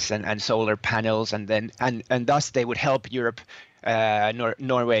turbines, and solar panels, and thus they would help Europe.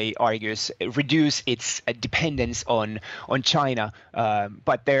 Norway argues reduce its dependence on China,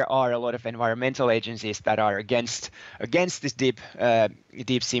 but there are a lot of environmental agencies that are against this deep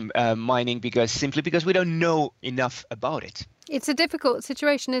sea mining because we don't know enough about it. It's a difficult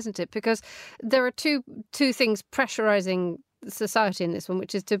situation, isn't it? Because there are two things pressurizing society in this one,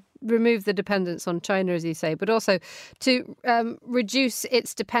 which is to remove the dependence on China, as you say, but also to reduce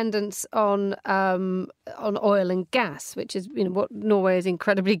its dependence on oil and gas, which is what Norway is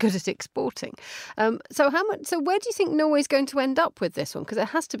incredibly good at exporting. So where do you think Norway's going to end up with this one? Because it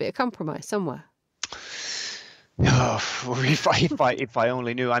has to be a compromise somewhere. Oh, if I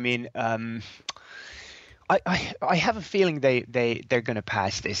only knew. I mean. I have a feeling they're going to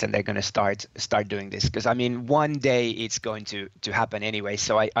pass this and they're going to start doing this because I mean one day it's going to happen anyway.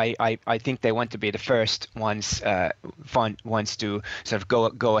 So I think they want to be the first ones to sort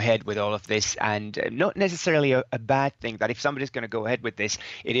of go ahead with all of this, and not necessarily a bad thing that if somebody's going to go ahead with this,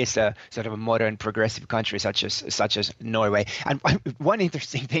 it is a sort of a modern progressive country such as Norway. And one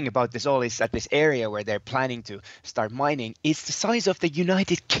interesting thing about this all is that this area where they're planning to start mining is the size of the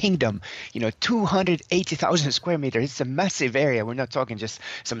United Kingdom. 280,000 square meters. It's a massive area. We're not talking just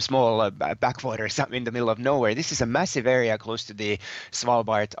some small backwater or something in the middle of nowhere. This is a massive area close to the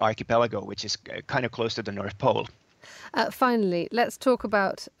Svalbard archipelago, which is kind of close to the North Pole. Finally, let's talk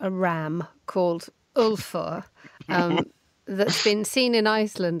about a ram called Ulfur that's been seen in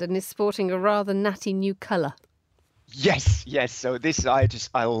Iceland and is sporting a rather natty new colour. Yes. So this, I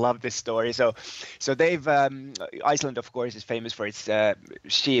love this story. So they've Iceland, of course, is famous for its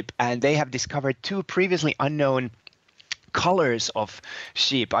sheep, and they have discovered two previously unknown colors of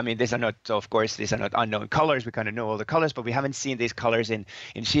sheep. I mean, these are not unknown colors. We kind of know all the colors, but we haven't seen these colors in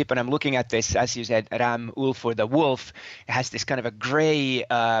sheep. And I'm looking at this, as you said, Ram Ulfur, the wolf, has this kind of a gray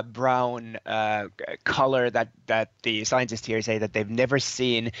brown color that the scientists here say that they've never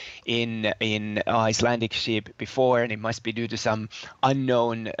seen in Icelandic sheep before, and it must be due to some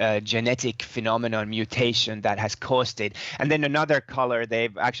unknown genetic phenomenon, mutation that has caused it. And then another color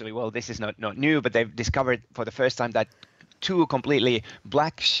they've actually, this is not new, but they've discovered for the first time that two completely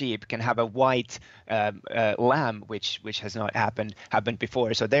black sheep can have a white lamb, which has not happened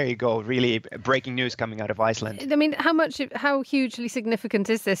before. So there you go, really breaking news coming out of Iceland. I mean, how hugely significant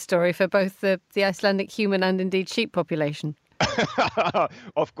is this story for both the Icelandic human and indeed sheep population?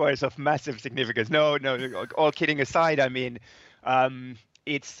 Of course, of massive significance. No, all kidding aside, I mean,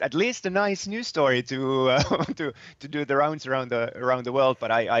 it's at least a nice news story to do the rounds around the world,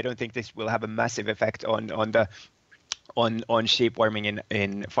 but I don't think this will have a massive effect on sheep farming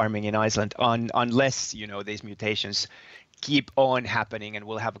in Iceland, unless these mutations keep on happening, and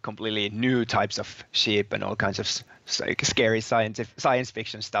we'll have a completely new types of sheep and all kinds of scary science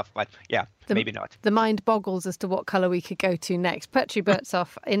fiction stuff. But yeah, maybe not. The mind boggles as to what colour we could go to next. Petri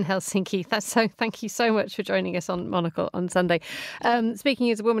Burtsoff in Helsinki. Thank you so much for joining us on Monocle on Sunday.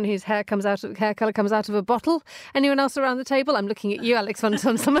 Speaking as a woman whose hair colour comes out of a bottle. Anyone else around the table? I'm looking at you, Alex von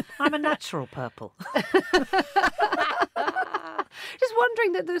Tunselman. I'm a natural purple. Just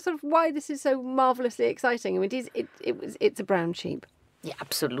wondering that sort of why this is so marvellously exciting. I mean, it's a brown sheep. Yeah,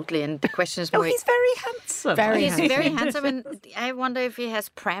 absolutely. And the question is more... he's very handsome. He's very handsome, and I wonder if he has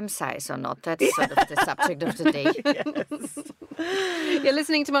pram size or not. That's sort of the subject of the day. Yes. You're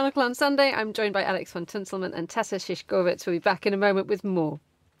listening to Monocle on Sunday. I'm joined by Alex von Tunselman and Tessa Szyszkowicz. We'll be back in a moment with more.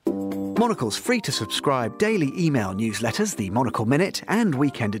 Monocle's free-to-subscribe daily email newsletters, the Monocle Minute and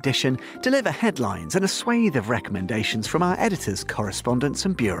Weekend Edition, deliver headlines and a swathe of recommendations from our editors, correspondents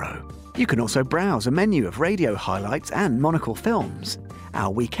and bureau. You can also browse a menu of radio highlights and Monocle films. Our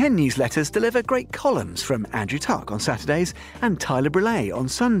weekend newsletters deliver great columns from Andrew Tuck on Saturdays and Tyler Brulé on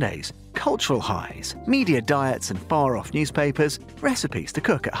Sundays, cultural highs, media diets and far-off newspapers, recipes to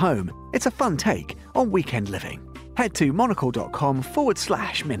cook at home. It's a fun take on weekend living. Head to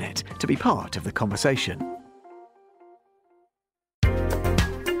monocle.com/minute to be part of the conversation.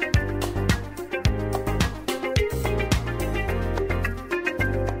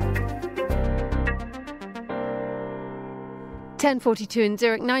 (10:42) in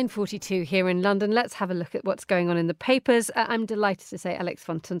Zurich, 9:42 here in London. Let's have a look at what's going on in the papers. I'm delighted to say Alex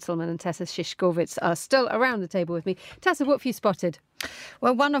von Tunselman and Tessa Szyszkowicz are still around the table with me. Tessa, what have you spotted?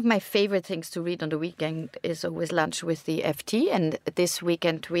 Well, one of my favorite things to read on the weekend is always Lunch with the FT. And this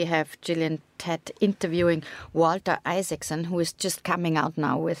weekend we have Gillian Tett interviewing Walter Isaacson, who is just coming out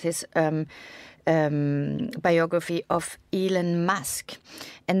now with his biography of Elon Musk.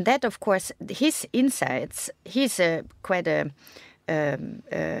 And that, of course, his insights, he's quite a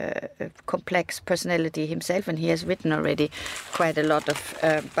complex personality himself, and he has written already quite a lot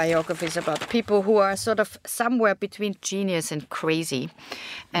of biographies about people who are sort of somewhere between genius and crazy.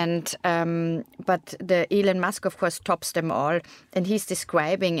 And but the Elon Musk, of course, tops them all, and he's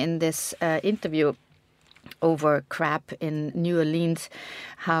describing in this interview over crab in New Orleans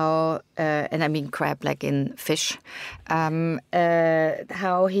how, and I mean crab like in fish,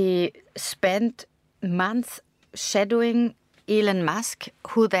 how he spent months shadowing Elon Musk,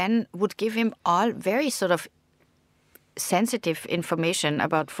 who then would give him all very sort of sensitive information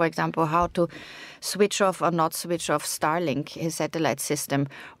about, for example, how to switch off or not switch off Starlink, his satellite system,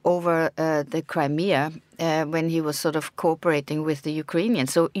 over the Crimea when he was sort of cooperating with the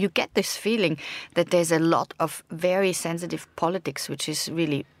Ukrainians. So you get this feeling that there's a lot of very sensitive politics, which is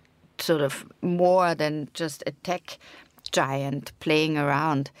really sort of more than just a tech giant playing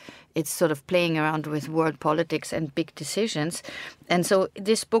around. It's sort of playing around with world politics and big decisions. And so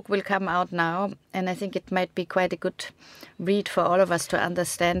this book will come out now, and I think it might be quite a good read for all of us to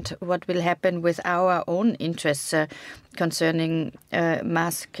understand what will happen with our own interests concerning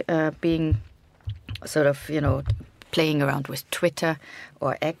Musk being sort of, playing around with Twitter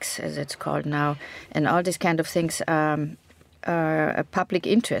or X, as it's called now, and all these kind of things are a public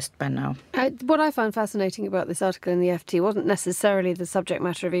interest by now. What I found fascinating about this article in the FT wasn't necessarily the subject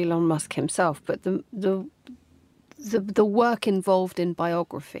matter of Elon Musk himself, but the work involved in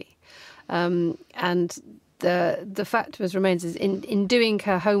biography, and the fact remains is in doing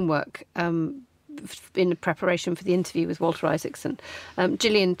her homework. In preparation for the interview with Walter Isaacson,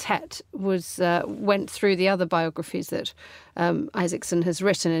 Gillian Tett went through the other biographies that Isaacson has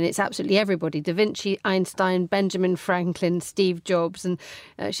written, and it's absolutely everybody: Da Vinci, Einstein, Benjamin Franklin, Steve Jobs, and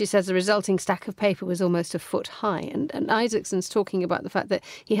she says the resulting stack of paper was almost a foot high. And Isaacson's talking about the fact that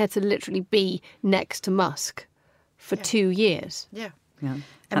he had to literally be next to Musk for 2 years. Yeah.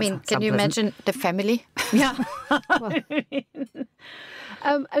 I mean, can you imagine the family? Yeah.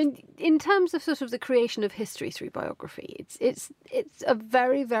 In terms of sort of the creation of history through biography, it's a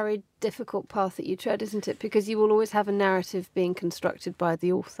very, very difficult path that you tread, isn't it? Because you will always have a narrative being constructed by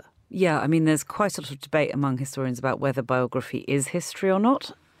the author. Yeah, I mean, there's quite a lot of debate among historians about whether biography is history or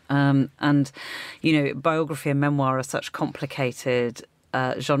not. And, biography and memoir are such complicated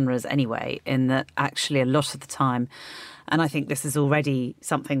genres anyway, in that actually a lot of the time, and I think this is already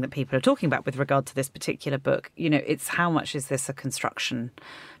something that people are talking about with regard to this particular book, it's how much is this a construction?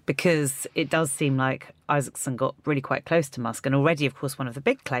 Because it does seem like Isaacson got really quite close to Musk. And already, of course, one of the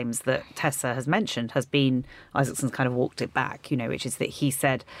big claims that Tessa has mentioned has been Isaacson's kind of walked it back, which is that he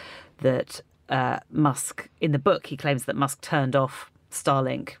said that Musk, in the book, he claims that Musk turned off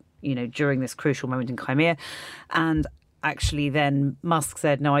Starlink, during this crucial moment in Crimea. And actually then Musk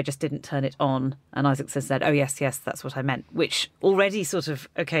said, no, I just didn't turn it on. And Isaacson said, oh, yes, that's what I meant, which already sort of,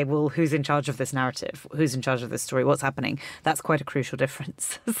 OK, well, who's in charge of this narrative? Who's in charge of this story? What's happening? That's quite a crucial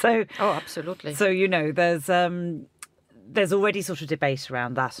difference. Oh, absolutely. So, there's already sort of debate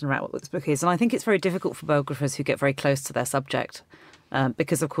around that and around what this book is. And I think it's very difficult for biographers who get very close to their subject.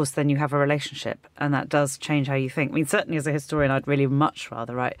 Because, of course, then you have a relationship, and that does change how you think. I mean, certainly as a historian, I'd really much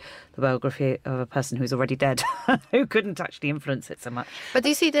rather write the biography of a person who's already dead, who couldn't actually influence it so much. But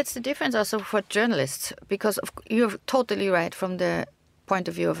you see, that's the difference also for journalists, because you're totally right from the point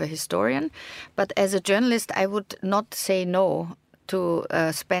of view of a historian. But as a journalist, I would not say no to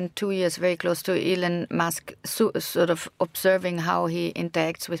spend 2 years very close to Elon Musk, sort of observing how he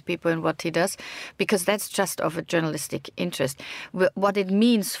interacts with people and what he does, because that's just of a journalistic interest. What it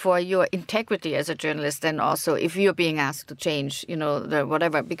means for your integrity as a journalist, and also if you're being asked to change, the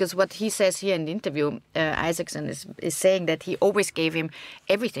whatever, because what he says here in the interview, Isaacson is saying that he always gave him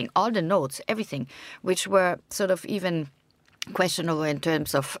everything, all the notes, everything, which were sort of even questionable in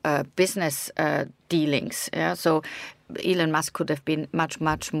terms of business dealings. Yeah? So Elon Musk could have been much,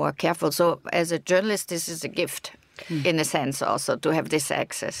 much more careful. So as a journalist, this is a gift in a sense also to have this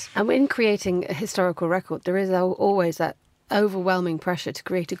access. And in creating a historical record, there is always that overwhelming pressure to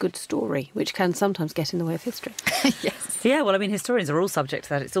create a good story, which can sometimes get in the way of history. Yes. Yeah, well, I mean, historians are all subject to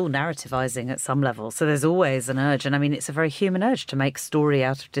that. It's all narrativizing at some level. So there's always an urge. And I mean, it's a very human urge to make story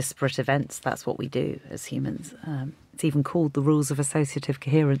out of disparate events. That's what we do as humans. It's even called the rules of associative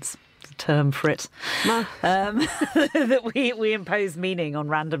coherence. term for it, that we impose meaning on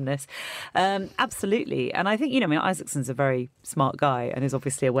randomness. Absolutely. And I think, Isaacson's a very smart guy and is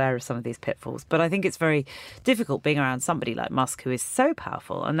obviously aware of some of these pitfalls. But I think it's very difficult being around somebody like Musk, who is so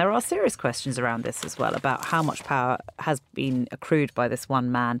powerful. And there are serious questions around this as well, about how much power has been accrued by this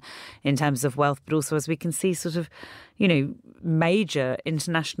one man in terms of wealth, but also, as we can see, sort of, major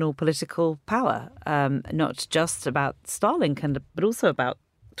international political power, not just about Starlink, but also about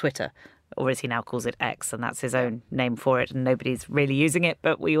Twitter, or as he now calls it, X, and that's his own name for it, and nobody's really using it,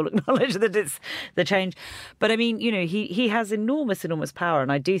 but we all acknowledge that it's the change. But I mean, he has enormous power,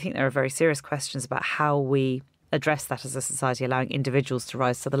 and I do think there are very serious questions about how we address that as a society, allowing individuals to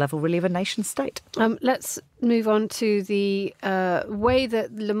rise to the level, really, of a nation state. Let's move on to the way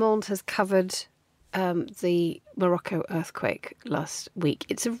that Le Monde has covered the Morocco earthquake last week.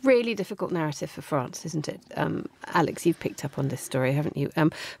 It's a really difficult narrative for France, isn't it? Alex, you've picked up on this story, haven't you?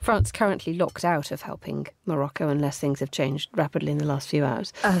 France currently locked out of helping Morocco unless things have changed rapidly in the last few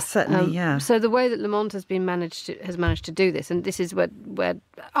hours. Certainly, yeah. So the way that Le Monde has managed to do this, and this is where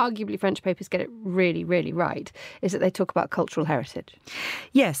arguably French papers get it really, really right, is that they talk about cultural heritage.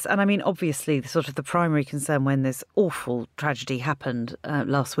 Yes, and I mean, obviously, the primary concern when this awful tragedy happened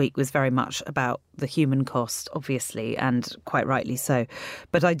last week was very much about the human cost, obviously, and quite rightly so.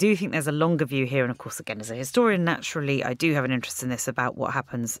 But I do think there's a longer view here. And of course, again, as a historian, naturally, I do have an interest in this, about what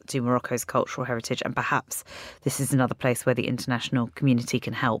happens to Morocco's cultural heritage. And perhaps this is another place where the international community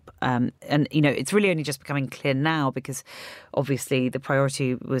can help. And, it's really only just becoming clear now, because obviously the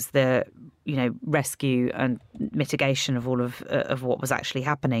priority was the, rescue and mitigation of all of what was actually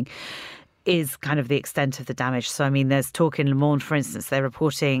happening, is kind of the extent of the damage. So, I mean, there's talk in Le Monde, for instance, they're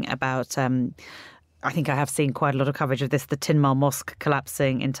reporting about, I think I have seen quite a lot of coverage of this, the Tinmar Mosque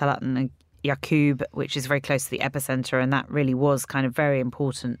collapsing in Talat and Yaqub, which is very close to the epicenter, and that really was kind of very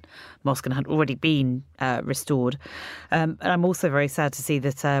important mosque and had already been restored. And I'm also very sad to see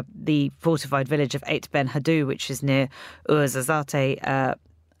that the fortified village of Eit Ben Haddou, which is near Ouarzazate,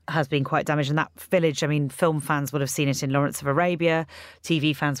 has been quite damaged. And that village, I mean, film fans would have seen it in Lawrence of Arabia,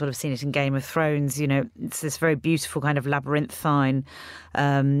 TV fans would have seen it in Game of Thrones. It's this very beautiful kind of labyrinthine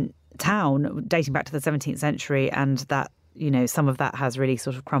town dating back to the 17th century, and that, some of that has really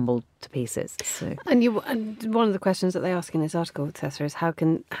sort of crumbled to pieces. So. And one of the questions that they ask in this article, Tessa, is how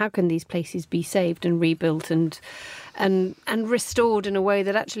can these places be saved and rebuilt and restored in a way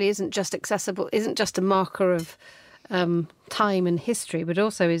that actually isn't just accessible, isn't just a marker of time and history, but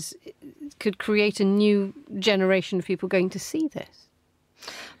also could create a new generation of people going to see this.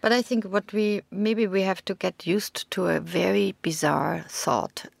 But I think maybe we have to get used to a very bizarre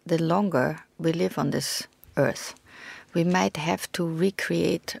thought. The longer we live on this earth, we might have to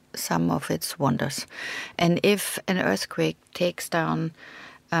recreate some of its wonders. And if an earthquake takes down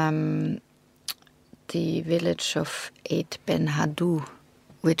the village of Eit Ben Haddou,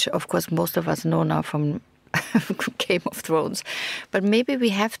 which of course most of us know now from Game of Thrones, but maybe we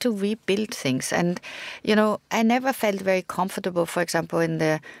have to rebuild things. And I never felt very comfortable, for example, in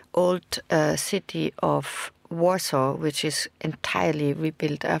the old city of Warsaw, which is entirely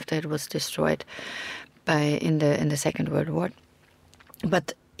rebuilt after it was destroyed in the Second World War.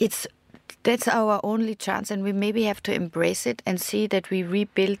 But that's our only chance, and we maybe have to embrace it and see that we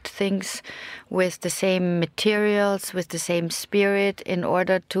rebuild things with the same materials, with the same spirit, in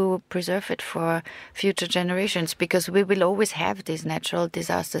order to preserve it for future generations, because we will always have these natural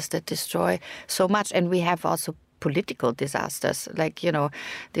disasters that destroy so much. And we have also political disasters, like, the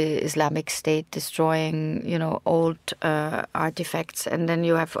Islamic State destroying, old artifacts, and then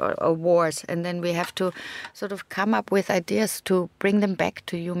you have wars, and then we have to sort of come up with ideas to bring them back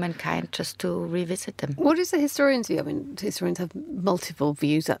to humankind, just to revisit them. What is the historian's view? I mean, historians have multiple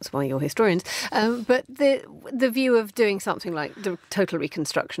views, that's why you're historians, but the view of doing something like the total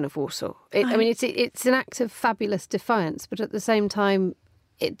reconstruction of Warsaw, it's an act of fabulous defiance, but at the same time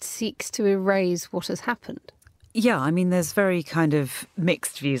it seeks to erase what has happened. Yeah, I mean, there's very kind of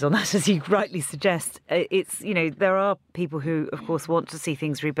mixed views on that, as you rightly suggest. It's, there are people who, of course, want to see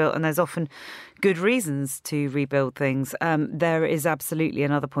things rebuilt, and there's often good reasons to rebuild things. There is absolutely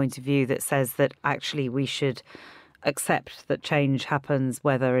another point of view that says that actually we should accept that change happens,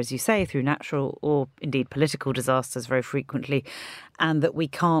 whether, as you say, through natural or indeed political disasters very frequently, and that we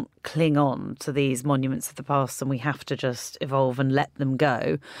can't cling on to these monuments of the past and we have to just evolve and let them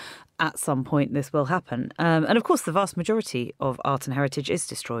go. At some point this will happen. And of course the vast majority of art and heritage is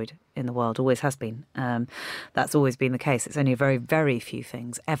destroyed in the world, always has been. That's always been the case. It's only a very, very few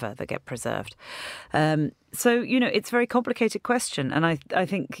things ever that get preserved. So, it's a very complicated question. And I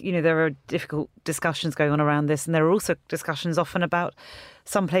think, there are difficult discussions going on around this. And there are also discussions often about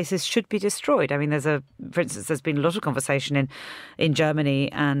some places should be destroyed. I mean, for instance, there's been a lot of conversation in Germany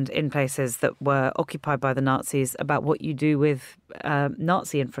and in places that were occupied by the Nazis about what you do with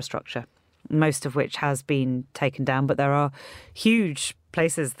Nazi infrastructure, most of which has been taken down. But there are huge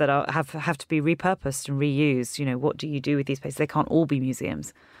places that have to be repurposed and reused. You know, what do you do with these places? They can't all be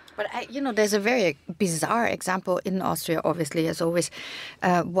museums. But, there's a very bizarre example in Austria, obviously, as always,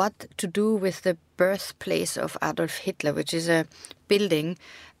 what to do with the birthplace of Adolf Hitler, which is a building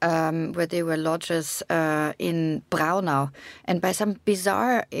where there were lodges in Braunau. And by some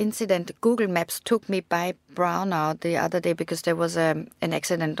bizarre incident, Google Maps took me by Braunau the other day because there was an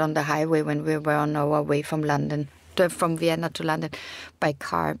accident on the highway when we were on our way from Vienna to London by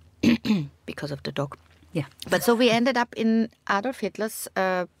car because of the dog. Yeah. But so we ended up in Adolf Hitler's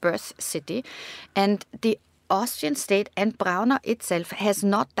birth city, and the Austrian state and Braunau itself has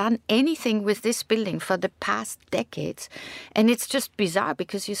not done anything with this building for the past decades. And it's just bizarre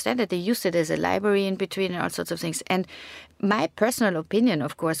because you said that they used it as a library in between and all sorts of things. And my personal opinion,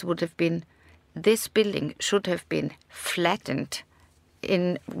 of course, would have been this building should have been flattened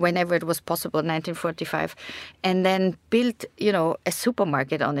in whenever it was possible, 1945, and then built, a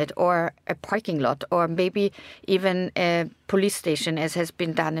supermarket on it or a parking lot or maybe even a police station, as has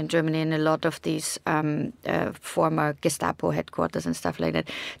been done in Germany in a lot of these former Gestapo headquarters and stuff like that,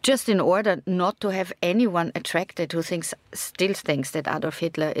 just in order not to have anyone attracted who still thinks that Adolf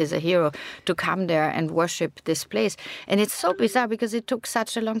Hitler is a hero to come there and worship this place. And it's so bizarre because it took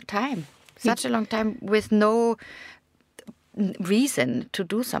such a long time with no reason to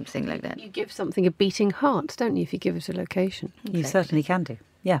do something like that. You give something a beating heart, don't you, if you give it a location? You certainly can do.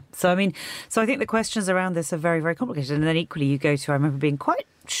 Yeah. So I think the questions around this are very, very complicated. And then equally you go to, I remember being quite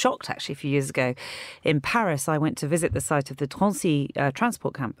shocked actually a few years ago in Paris. I went to visit the site of the Drancy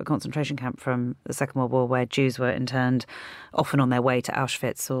transport camp, a concentration camp from the Second World War where Jews were interned, often on their way to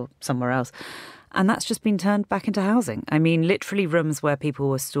Auschwitz or somewhere else. And that's just been turned back into housing. I mean, literally rooms where people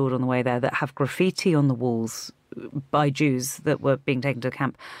were stored on the way there that have graffiti on the walls by Jews that were being taken to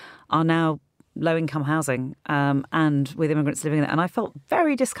camp are now low-income housing and with immigrants living there. And I felt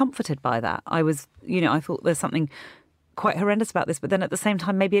very discomforted by that. I thought there's something quite horrendous about this, but then at the same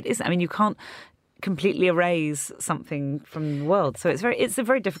time, maybe it isn't. I mean, you can't completely erase something from the world. So it's a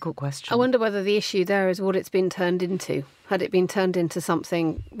very difficult question. I wonder whether the issue there is what it's been turned into. Had it been turned into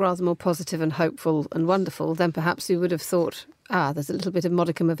something rather more positive and hopeful and wonderful, then perhaps we would have thought, there's a little bit of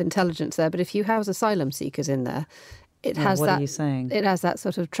modicum of intelligence there. But if you house asylum seekers in there, it has what that. Are you saying? It has that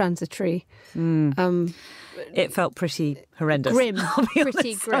sort of transitory. It felt pretty horrendous. Grim.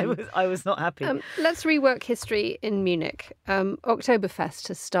 Pretty honest. grim. I was not happy. Let's rework history in Munich. Oktoberfest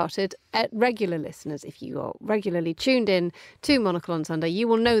has started. Regular listeners, if you are regularly tuned in to Monocle on Sunday, you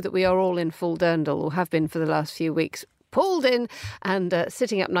will know that we are all in full dirndl, or have been for the last few weeks, pulled in and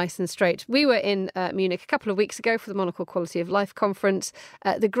sitting up nice and straight. We were in Munich a couple of weeks ago for the Monocle Quality of Life conference.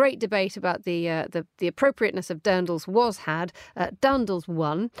 The great debate about the appropriateness of dirndls was had. Dirndls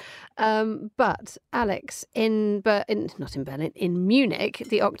won. But Alex, in Munich,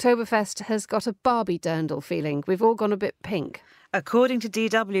 the Oktoberfest has got a Barbie dirndl feeling. We've all gone a bit pink. According to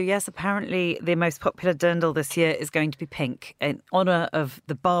DW, yes, apparently the most popular dirndl this year is going to be pink in honour of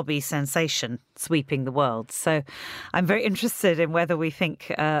the Barbie sensation sweeping the world. So I'm very interested in whether we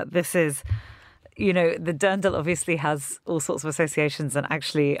think this is, the dirndl obviously has all sorts of associations, and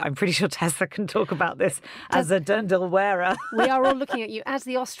actually I'm pretty sure Tessa can talk about this as a dirndl wearer. We are all looking at you as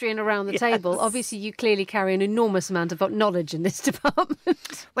the Austrian around the table. Obviously you clearly carry an enormous amount of knowledge in this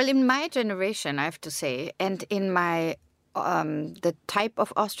department. Well, in my generation, I have to say, and in my the type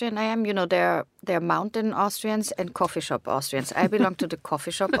of Austrian I am, there are mountain Austrians and coffee shop Austrians. I belong to the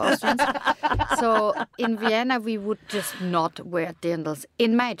coffee shop Austrians. So in Vienna, we would just not wear dirndls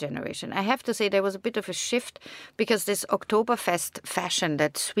in my generation. I have to say there was a bit of a shift because this Oktoberfest fashion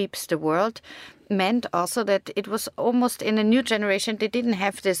that sweeps the world meant also that it was almost in a new generation. They didn't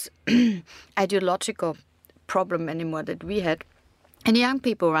have this ideological problem anymore that we had. And young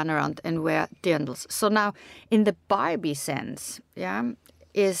people run around and wear dirndls. So now, in the Barbie sense,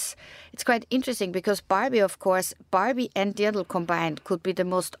 it's quite interesting because Barbie and dirndl combined could be the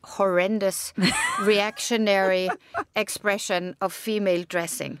most horrendous reactionary expression of female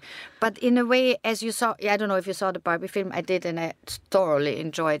dressing. But in a way, as you saw, I don't know if you saw the Barbie film, I did, and I thoroughly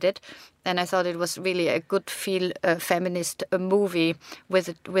enjoyed it. And I thought it was really a good feel feminist movie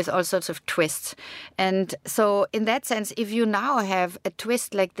with all sorts of twists. And so in that sense, if you now have a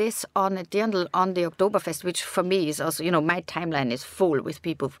twist like this on a Dirndl on the Oktoberfest, which for me is also, my timeline is full with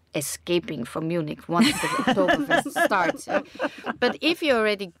people escaping from Munich once the Oktoberfest starts. But if you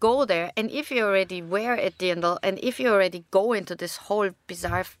already go there, and if you already wear a Dirndl, and if you already go into this whole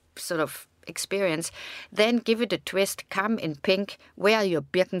bizarre sort of experience, then give it a twist, come in pink, wear your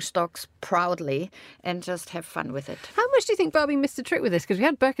Birkenstocks proudly, and just have fun with it. How much do you think Barbie missed a trick with this? Because we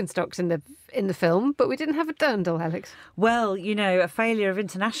had Birkenstocks in the film, but we didn't have a Dirndl, Alex. Well, a failure of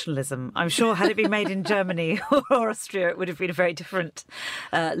internationalism. I'm sure had it been made in Germany or Austria, it would have been a very different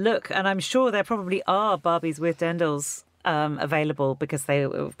look. And I'm sure there probably are Barbies with Dirndls available, because they,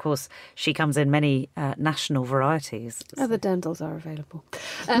 of course, she comes in many national varieties. Other Dirndls are available.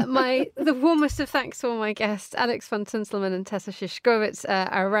 The warmest of thanks for my guests, Alex von Tunselmann and Tessa Szyszkowicz,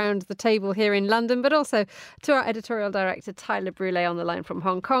 are around the table here in London, but also to our editorial director, Tyler Brûlé, on the line from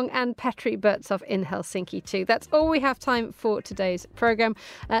Hong Kong, and Petri Burtsov in Helsinki too. That's all we have time for today's programme.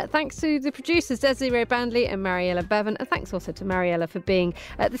 Thanks to the producers, Desiree Bandley and Mariella Bevan, and thanks also to Mariella for being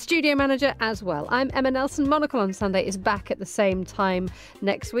the studio manager as well. I'm Emma Nelson. Monocle on Sunday is back at the same time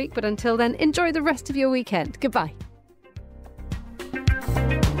next week, but until then, enjoy the rest of your weekend. Goodbye.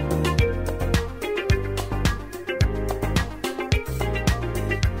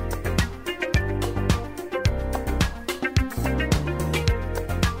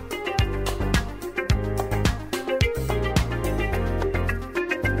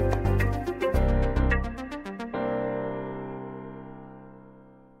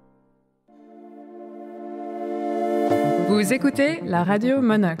 Vous écoutez la radio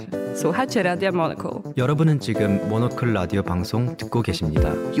Monocle. słuchacie Radia Monocle. 여러분은 지금 모노클 라디오 방송 듣고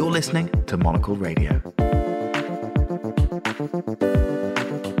계십니다. You're listening to Monocle Radio.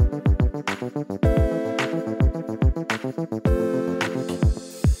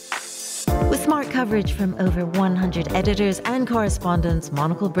 With smart coverage from over 100 editors and correspondents,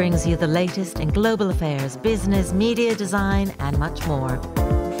 Monocle brings you the latest in global affairs, business, media, design, and much more.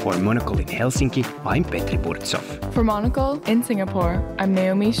 For Monocle in Helsinki, I'm Petri Burtsov. For Monocle in Singapore, I'm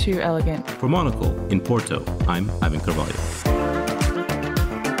Naomi Shu Elegant. For Monocle in Porto, I'm Ivan Carvalho.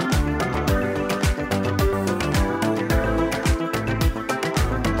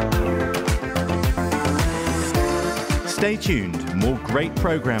 Stay tuned, more great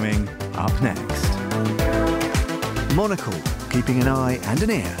programming up next. Monocle, keeping an eye and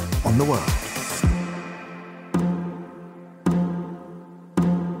an ear on the world.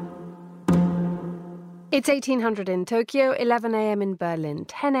 It's 1800 in Tokyo, 11 a.m. in Berlin,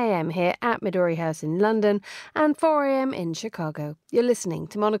 10 a.m. here at Midori House in London, and 4 a.m. in Chicago. You're listening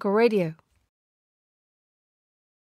to Monocle Radio.